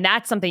 And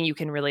that's something you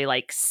can really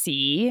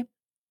see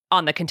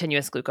on the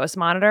continuous glucose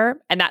monitor.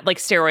 And that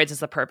steroids is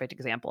the perfect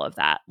example of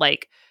that.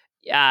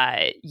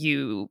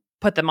 You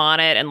put them on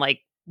it and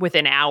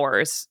within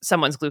hours,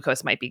 someone's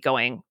glucose might be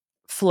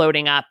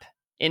floating up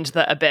into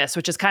the abyss,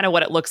 which is kind of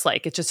what it looks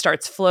like. It just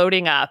starts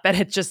floating up and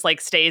it just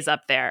stays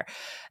up there.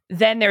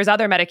 Then there's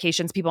other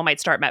medications. People might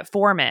start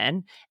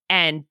metformin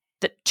and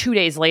 2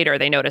 days later,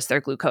 they notice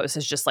their glucose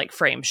is just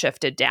frame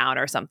shifted down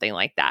or something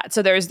like that.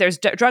 So there's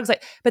drugs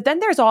but then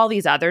there's all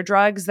these other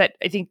drugs that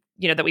I think,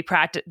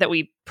 that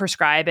we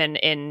prescribe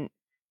in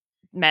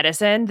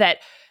medicine that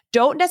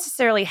don't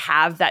necessarily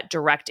have that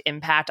direct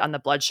impact on the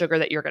blood sugar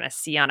that you're going to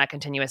see on a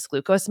continuous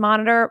glucose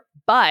monitor,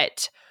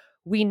 but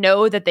we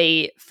know that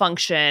they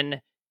function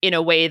in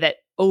a way that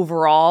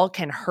overall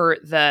can hurt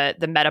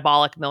the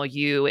metabolic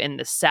milieu in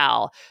the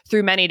cell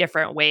through many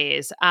different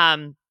ways.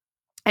 And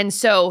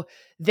so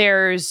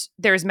there's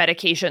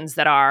medications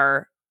that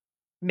are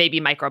maybe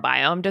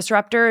microbiome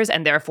disruptors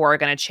and therefore are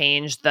going to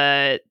change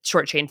the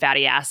short chain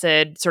fatty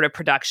acid sort of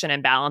production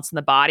and balance in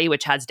the body,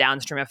 which has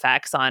downstream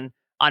effects on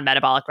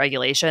metabolic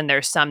regulation.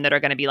 There's some that are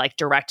going to be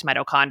direct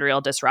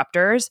mitochondrial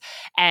disruptors.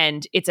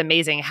 And it's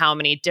amazing how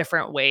many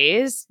different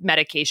ways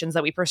medications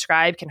that we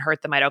prescribe can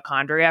hurt the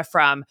mitochondria,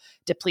 from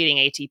depleting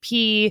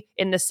ATP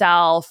in the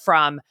cell,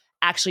 from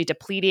actually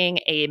depleting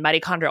a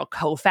mitochondrial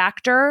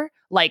cofactor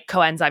like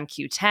coenzyme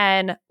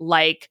Q10,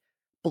 like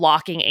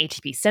blocking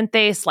ATP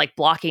synthase, like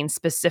blocking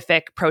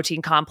specific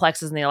protein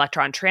complexes in the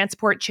electron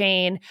transport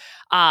chain.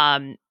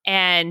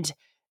 And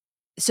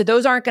so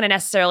those aren't going to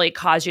necessarily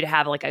cause you to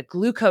have a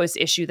glucose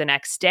issue the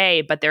next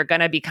day, but they're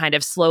going to be kind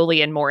of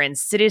slowly and more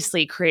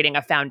insidiously creating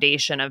a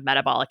foundation of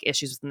metabolic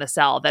issues within the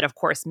cell that, of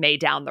course, may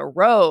down the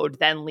road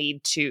then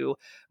lead to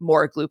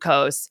more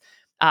glucose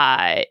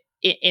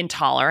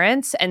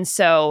intolerance. And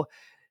so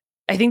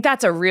I think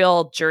that's a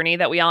real journey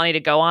that we all need to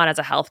go on as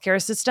a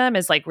healthcare system,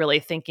 is really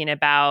thinking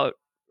about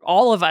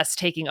all of us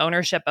taking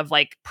ownership of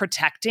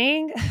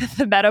protecting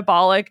the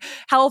metabolic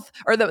health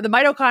or the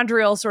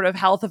mitochondrial sort of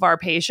health of our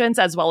patients,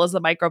 as well as the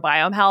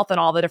microbiome health and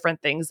all the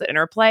different things that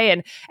interplay,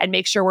 and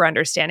make sure we're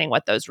understanding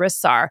what those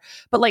risks are.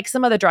 But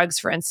some of the drugs,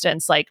 for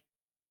instance,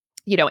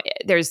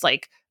 there's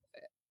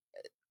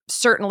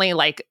certainly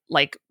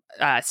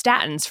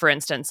statins, for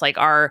instance,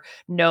 are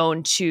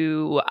known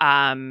to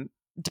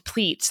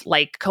deplete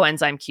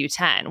coenzyme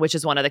Q10, which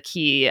is one of the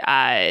key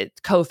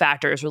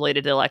cofactors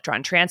related to the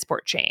electron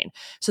transport chain.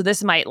 So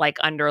this might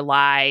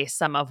underlie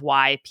some of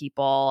why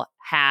people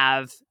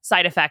have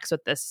side effects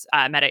with this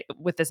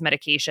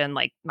medication,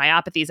 like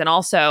myopathies, and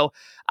also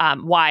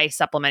why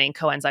supplementing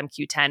coenzyme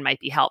Q10 might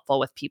be helpful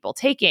with people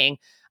taking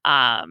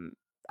statins.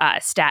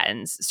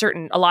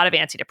 A lot of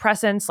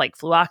antidepressants like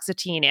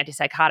fluoxetine,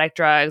 antipsychotic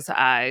drugs,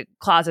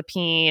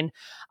 clozapine,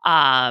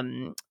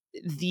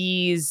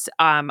 these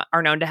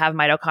are known to have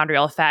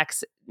mitochondrial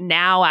effects.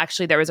 Now,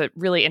 actually, there was a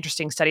really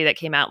interesting study that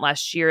came out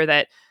last year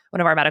that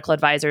one of our medical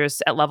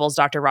advisors at Levels,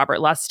 Dr. Robert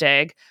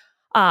Lustig,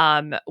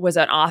 was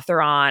an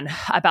author on,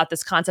 about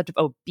this concept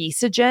of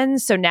obesogens.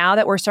 So now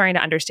that we're starting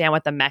to understand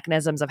what the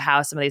mechanisms of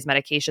how some of these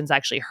medications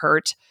actually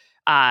hurt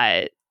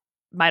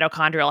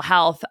mitochondrial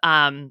health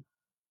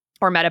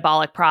or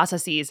metabolic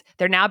processes,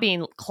 they're now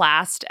being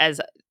classed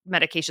as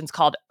medications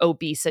called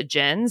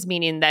obesogens,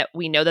 meaning that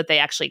we know that they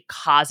actually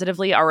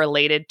causatively are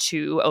related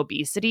to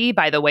obesity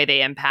by the way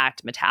they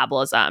impact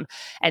metabolism.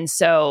 And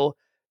so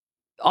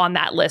on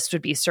that list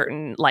would be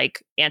certain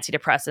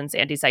antidepressants,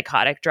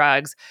 antipsychotic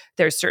drugs.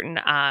 There's certain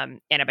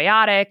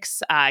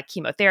antibiotics,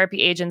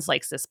 chemotherapy agents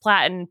like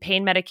cisplatin,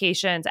 pain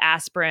medications,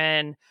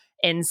 aspirin,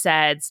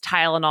 NSAIDs,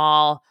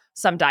 Tylenol,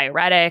 some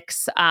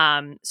diuretics.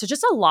 So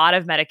just a lot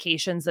of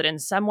medications that in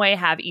some way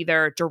have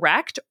either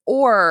direct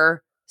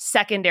or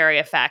secondary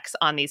effects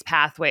on these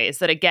pathways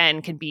that,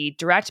 again, can be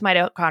direct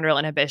mitochondrial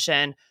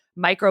inhibition,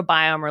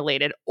 microbiome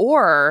related,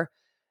 or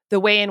the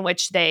way in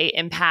which they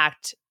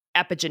impact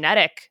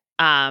epigenetic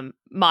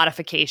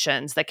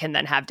modifications that can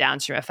then have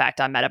downstream effect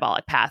on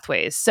metabolic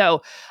pathways.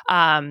 So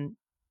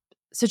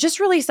just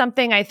really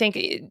something, I think,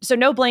 so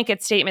no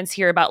blanket statements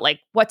here about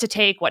like what to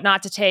take, what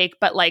not to take,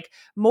 but like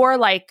more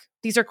like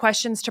these are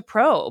questions to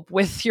probe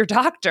with your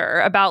doctor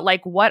about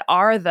like what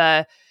are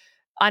the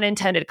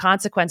unintended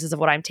consequences of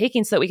what I'm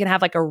taking so that we can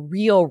have like a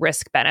real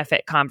risk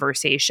benefit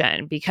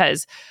conversation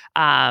because,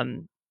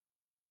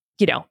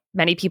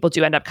 many people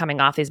do end up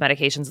coming off these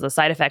medications with the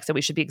side effects, and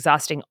we should be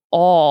exhausting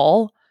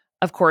all,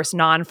 of course,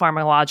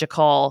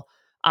 non-pharmacological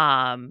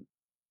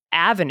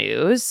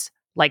avenues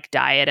like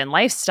diet and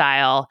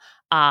lifestyle,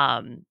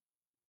 in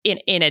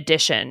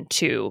addition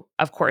to,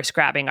 of course,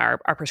 grabbing our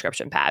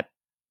prescription pad.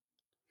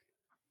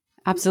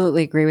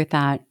 Absolutely agree with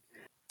that.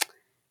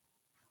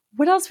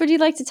 What else would you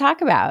like to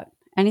talk about?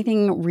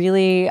 Anything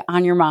really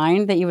on your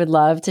mind that you would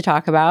love to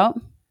talk about?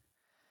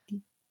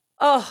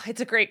 Oh, it's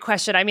a great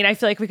question. I mean, I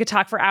feel like we could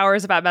talk for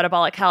hours about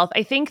metabolic health.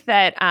 I think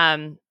that,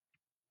 I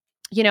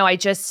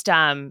just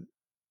I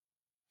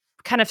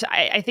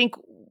think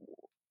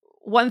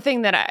one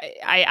thing that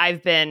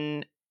I've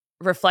been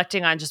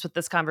reflecting on just with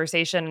this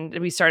conversation,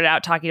 we started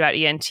out talking about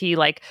ENT,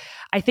 like,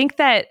 I think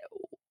that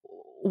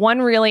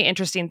one really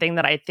interesting thing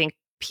that I think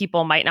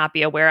people might not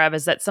be aware of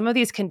is that some of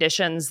these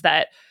conditions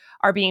that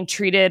are being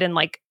treated in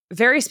like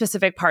very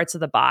specific parts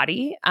of the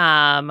body,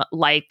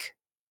 like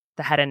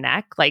the head and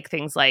neck, like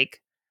things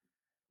like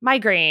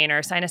migraine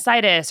or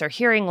sinusitis or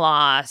hearing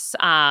loss.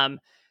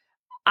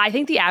 I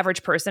think the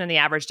average person and the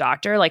average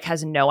doctor like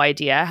has no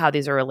idea how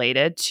these are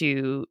related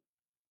to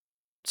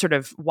sort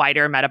of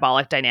wider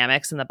metabolic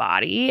dynamics in the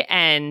body.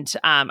 And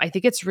I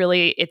think it's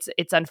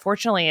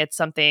unfortunately, it's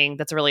something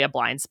that's really a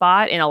blind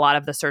spot in a lot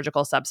of the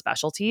surgical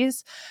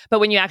subspecialties. But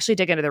when you actually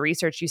dig into the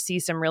research, you see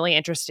some really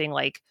interesting,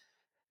 like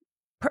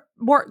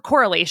more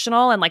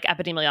correlational and like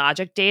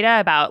epidemiologic data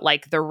about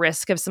like the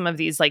risk of some of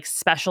these like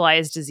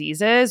specialized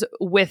diseases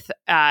with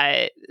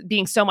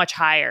being so much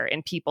higher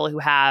in people who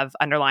have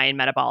underlying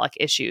metabolic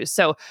issues.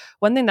 So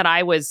one thing that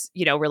I was,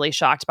 really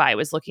shocked by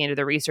was looking into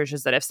the research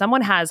is that if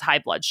someone has high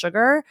blood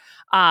sugar,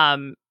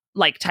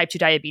 like type 2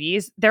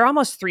 diabetes, they're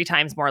almost 3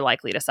 times more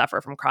likely to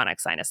suffer from chronic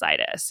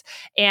sinusitis.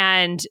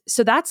 And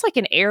so that's like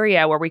an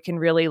area where we can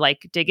really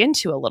like dig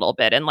into a little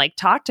bit and like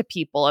talk to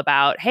people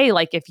about, hey,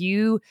 like if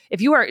you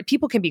are,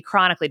 people can be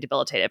chronically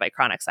debilitated by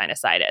chronic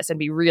sinusitis and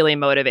be really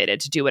motivated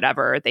to do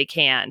whatever they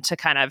can to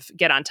kind of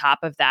get on top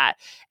of that.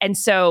 And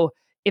so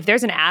if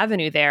there's an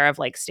avenue there of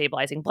like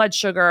stabilizing blood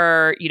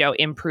sugar,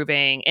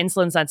 improving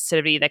insulin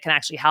sensitivity that can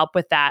actually help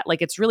with that,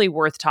 like it's really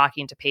worth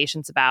talking to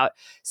patients about.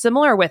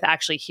 Similar with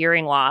actually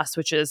hearing loss,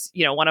 which is,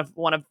 one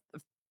of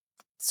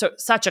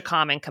such a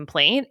common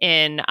complaint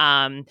in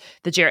I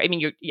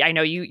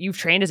know you've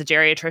trained as a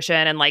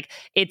geriatrician, and like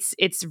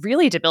it's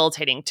really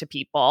debilitating to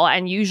people.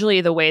 And usually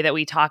the way that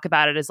we talk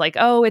about it is like,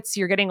 oh,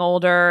 you're getting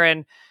older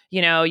and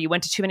you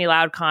went to too many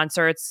loud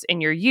concerts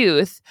in your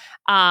youth.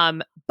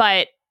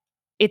 But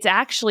it's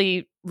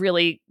actually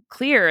really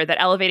clear that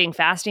elevating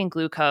fasting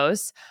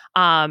glucose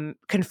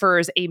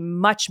confers a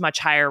much, much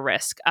higher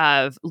risk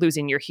of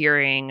losing your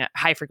hearing,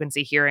 high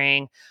frequency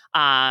hearing,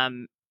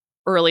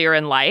 earlier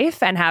in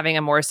life and having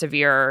a more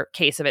severe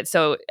case of it.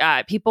 So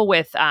people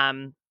with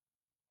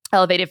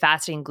elevated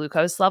fasting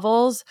glucose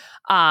levels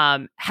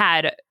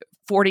had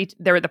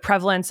the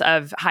prevalence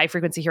of high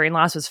frequency hearing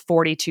loss was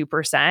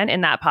 42%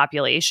 in that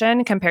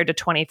population compared to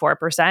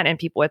 24% in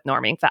people with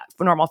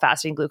normal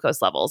fasting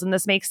glucose levels. And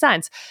this makes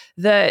sense.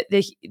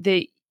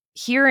 The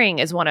hearing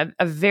is one of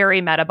a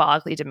very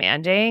metabolically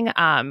demanding,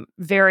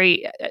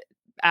 very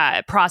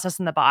process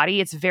in the body.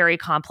 It's very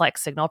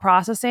complex signal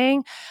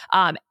processing,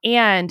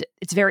 and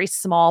it's very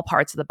small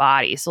parts of the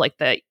body. So like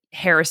the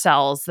hair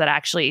cells that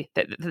actually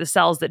the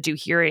cells that do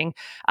hearing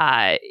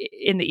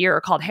in the ear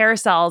are called hair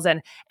cells,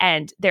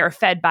 and they're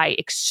fed by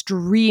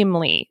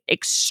extremely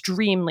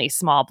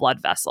small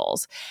blood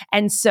vessels.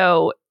 And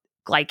so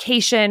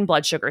glycation,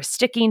 blood sugar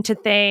sticking to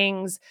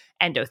things,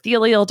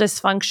 endothelial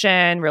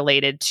dysfunction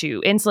related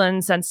to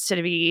insulin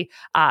sensitivity,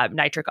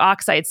 nitric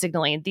oxide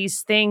signaling,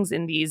 these things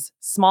in these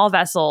small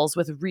vessels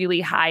with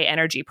really high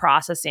energy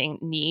processing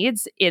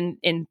needs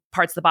in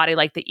parts of the body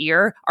like the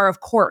ear are, of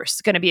course,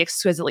 going to be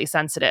exquisitely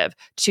sensitive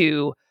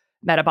to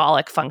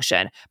metabolic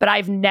function. But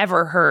I've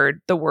never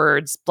heard the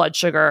words blood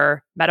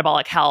sugar,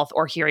 metabolic health,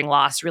 or hearing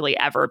loss really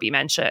ever be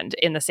mentioned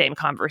in the same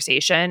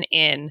conversation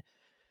in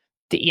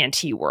the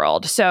ENT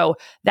world. So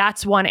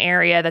that's one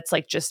area that's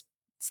like just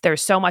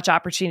there's so much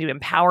opportunity to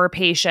empower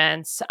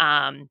patients,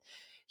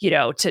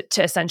 to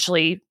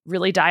essentially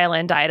really dial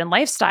in diet and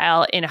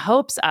lifestyle in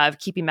hopes of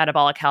keeping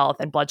metabolic health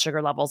and blood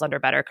sugar levels under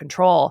better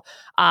control.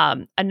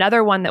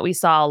 Another one that we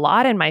saw a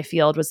lot in my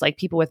field was like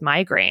people with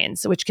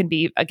migraines, which can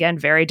be, again,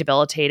 very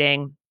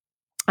debilitating,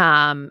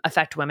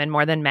 affect women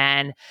more than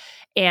men.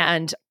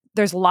 And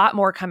there's a lot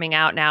more coming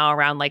out now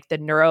around like the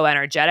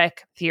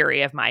neuroenergetic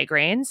theory of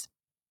migraines.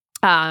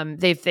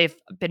 They've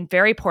been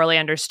very poorly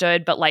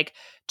understood, but like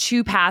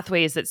two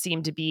pathways that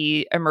seem to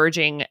be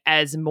emerging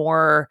as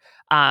more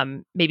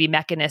maybe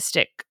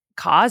mechanistic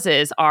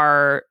causes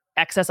are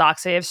excess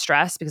oxidative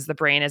stress, because the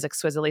brain is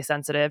exquisitely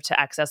sensitive to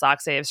excess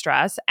oxidative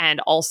stress, and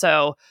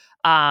also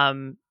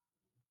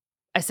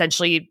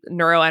essentially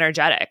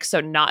neuroenergetic.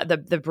 So not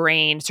the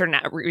brain, certain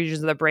regions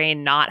of the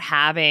brain not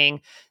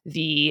having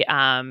the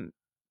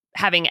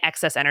having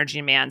excess energy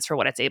demands for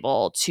what it's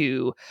able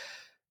to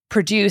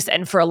produce.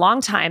 And for a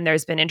long time,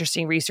 there's been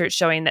interesting research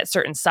showing that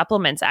certain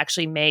supplements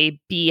actually may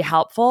be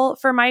helpful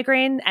for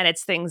migraine. And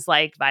it's things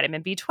like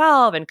vitamin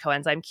B12 and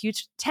coenzyme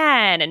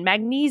Q10 and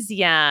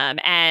magnesium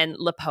and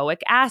lipoic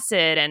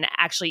acid and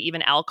actually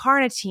even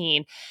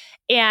L-carnitine.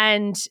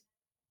 And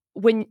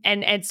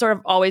it's sort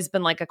of always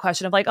been like a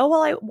question of like, oh,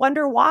 well, I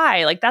wonder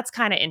why. Like, that's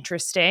kind of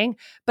interesting.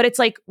 But it's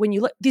like, when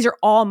you look, these are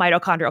all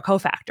mitochondrial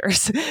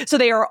cofactors. So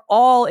they are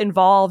all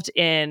involved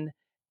in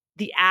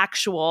the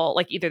actual,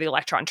 like either the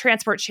electron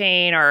transport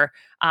chain or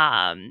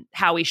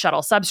how we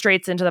shuttle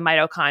substrates into the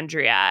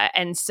mitochondria.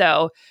 And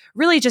so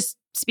really just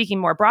speaking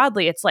more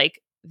broadly, it's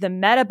like the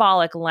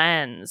metabolic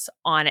lens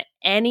on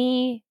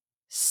any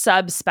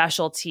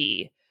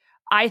subspecialty,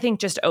 I think,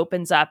 just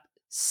opens up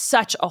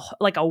such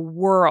a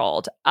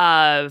world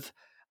of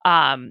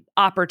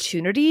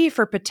opportunity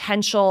for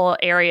potential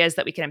areas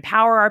that we can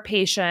empower our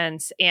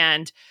patients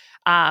and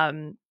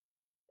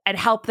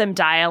help them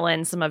dial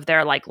in some of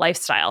their like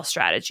lifestyle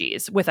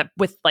strategies with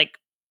like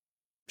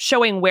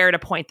showing where to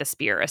point the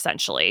spear,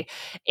 essentially.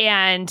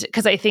 And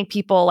because I think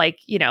people, like,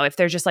 you know, if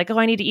they're just like, oh,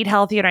 I need to eat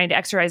healthier and I need to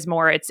exercise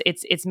more,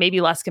 it's maybe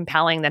less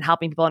compelling than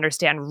helping people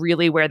understand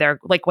really where they're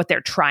like what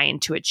they're trying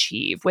to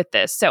achieve with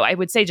this. So I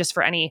would say, just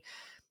for any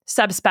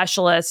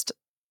subspecialist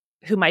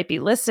who might be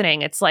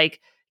listening, it's like,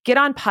 get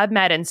on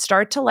PubMed and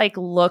start to like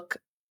look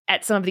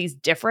at some of these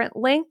different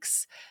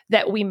links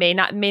that we may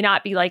not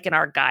be like in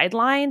our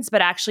guidelines,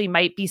 but actually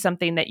might be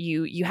something that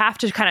you have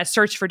to kind of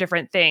search for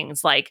different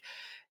things. Like,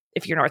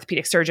 if you're an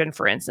orthopedic surgeon,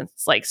 for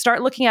instance, like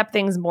start looking up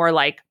things more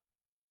like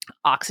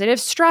oxidative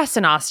stress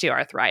and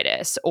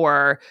osteoarthritis,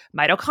 or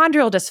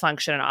mitochondrial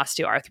dysfunction and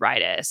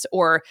osteoarthritis,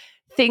 or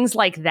things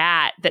like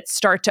that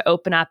start to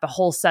open up a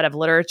whole set of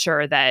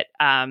literature that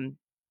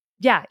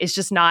is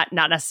just not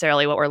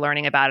necessarily what we're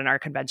learning about in our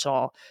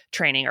conventional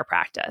training or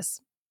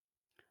practice.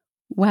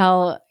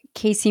 Well,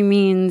 Casey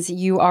Means,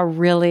 you are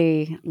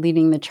really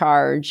leading the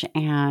charge.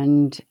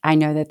 And I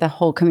know that the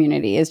whole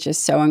community is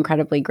just so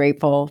incredibly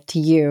grateful to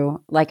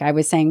you. Like I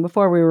was saying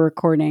before we were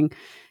recording,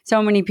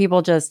 so many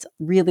people just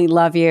really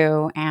love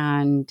you.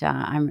 And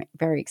I'm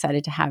very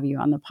excited to have you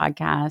on the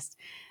podcast.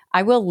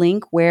 I will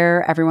link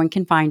where everyone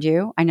can find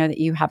you. I know that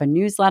you have a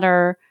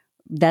newsletter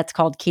that's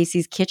called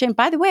Casey's Kitchen.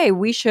 By the way,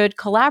 we should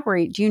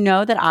collaborate. Do you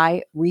know that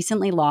I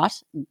recently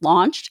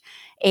launched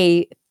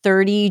a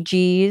 30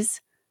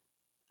 G's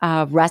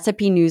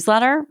recipe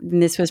newsletter?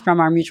 And this was from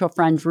our mutual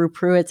friend Drew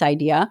Pruitt's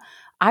idea.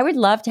 I would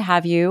love to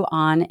have you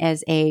on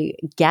as a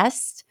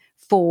guest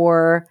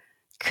for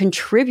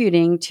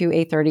contributing to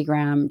a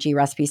 30-gram G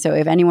recipe. So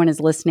if anyone is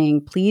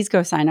listening, please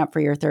go sign up for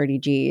your 30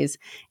 Gs.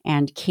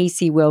 And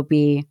Casey will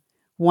be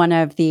one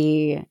of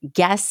the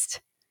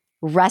guest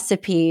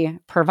recipe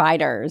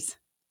providers.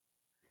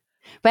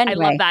 But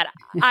anyway. I love that.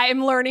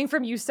 I'm learning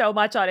from you so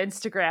much on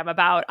Instagram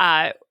about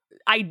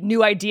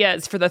new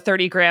ideas for the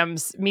 30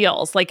 grams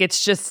meals. Like,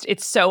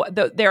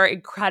 they're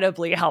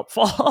incredibly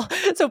helpful.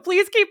 So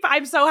please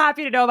I'm so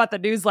happy to know about the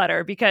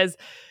newsletter, because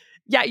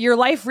your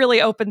life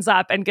really opens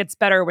up and gets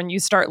better when you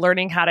start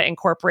learning how to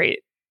incorporate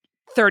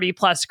 30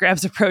 plus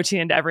grams of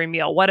protein into every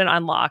meal. What an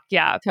unlock.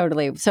 Yeah,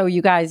 totally. So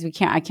you guys,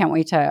 I can't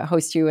wait to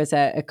host you as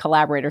a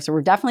collaborator. So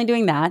we're definitely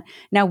doing that.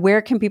 Now,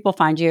 where can people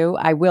find you?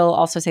 I will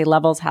also say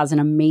Levels has an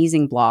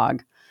amazing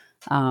blog.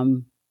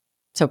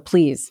 So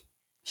please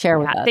share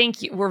with us.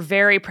 Thank you. We're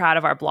very proud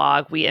of our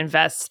blog. We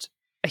invest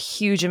a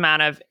huge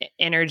amount of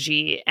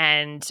energy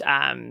and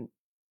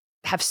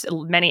have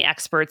many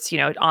experts,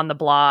 on the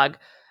blog,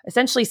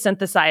 essentially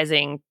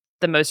synthesizing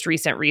the most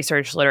recent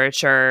research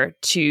literature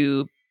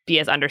to be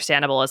as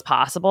understandable as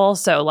possible.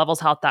 So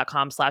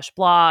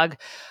levelshealth.com/blog.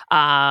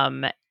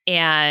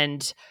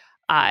 And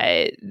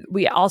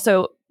we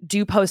also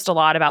do post a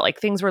lot about like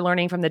things we're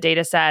learning from the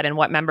data set and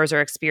what members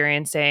are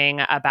experiencing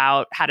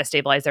about how to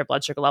stabilize their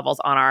blood sugar levels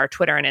on our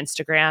Twitter and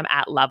Instagram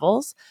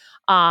 @Levels.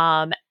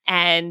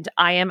 And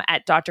I am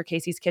at Dr.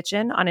 Casey's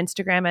Kitchen on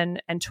Instagram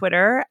and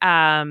Twitter.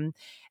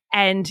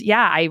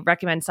 I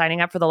recommend signing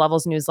up for the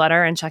Levels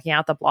newsletter and checking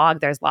out the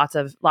blog. There's lots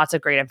of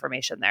great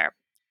information there.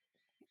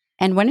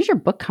 And when is your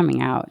book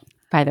coming out,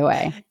 by the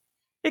way?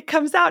 It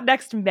comes out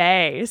next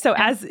May. So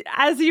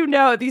as you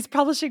know, these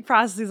publishing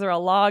processes are a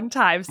long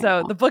time.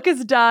 So the book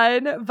is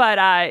done, but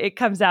it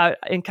comes out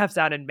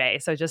in May,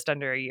 so just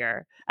under a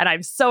year. And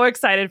I'm so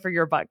excited for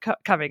your book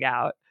coming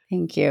out.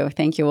 Thank you.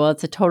 Well,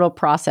 it's a total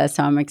process,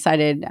 so I'm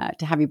excited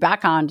to have you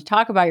back on to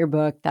talk about your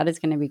book. That is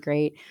going to be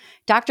great.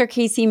 Dr.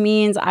 Casey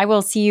Means, I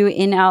will see you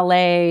in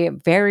LA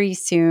very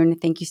soon.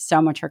 Thank you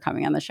so much for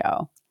coming on the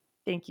show.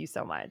 Thank you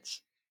so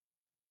much.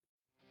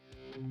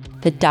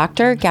 The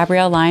Dr.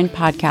 Gabrielle Lyon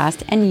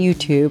podcast and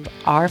YouTube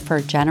are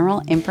for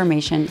general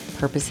information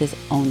purposes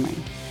only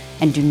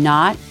and do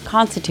not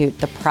constitute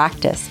the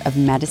practice of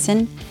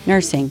medicine,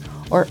 nursing,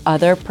 or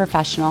other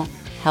professional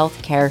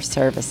healthcare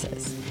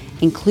services,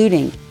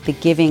 including the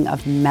giving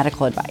of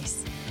medical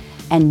advice.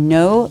 And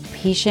no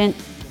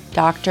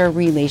patient-doctor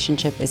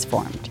relationship is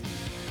formed.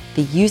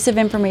 The use of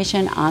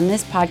information on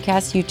this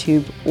podcast,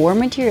 YouTube, or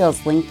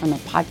materials linked from the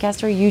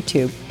podcast or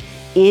YouTube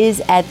is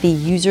at the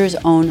user's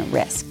own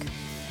risk.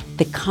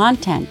 The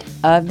content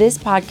of this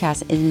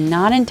podcast is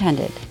not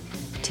intended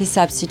to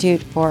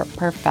substitute for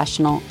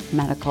professional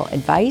medical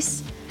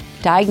advice,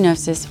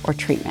 diagnosis, or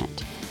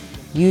treatment.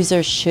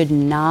 Users should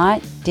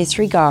not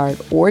disregard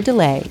or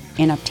delay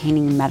in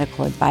obtaining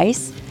medical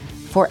advice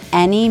for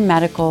any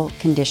medical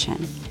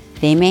condition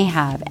they may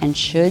have and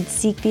should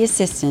seek the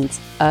assistance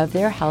of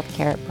their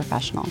healthcare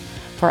professional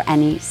for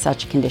any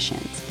such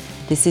conditions.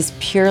 This is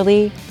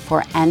purely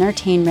for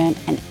entertainment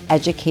and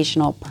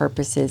educational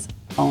purposes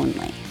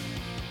only.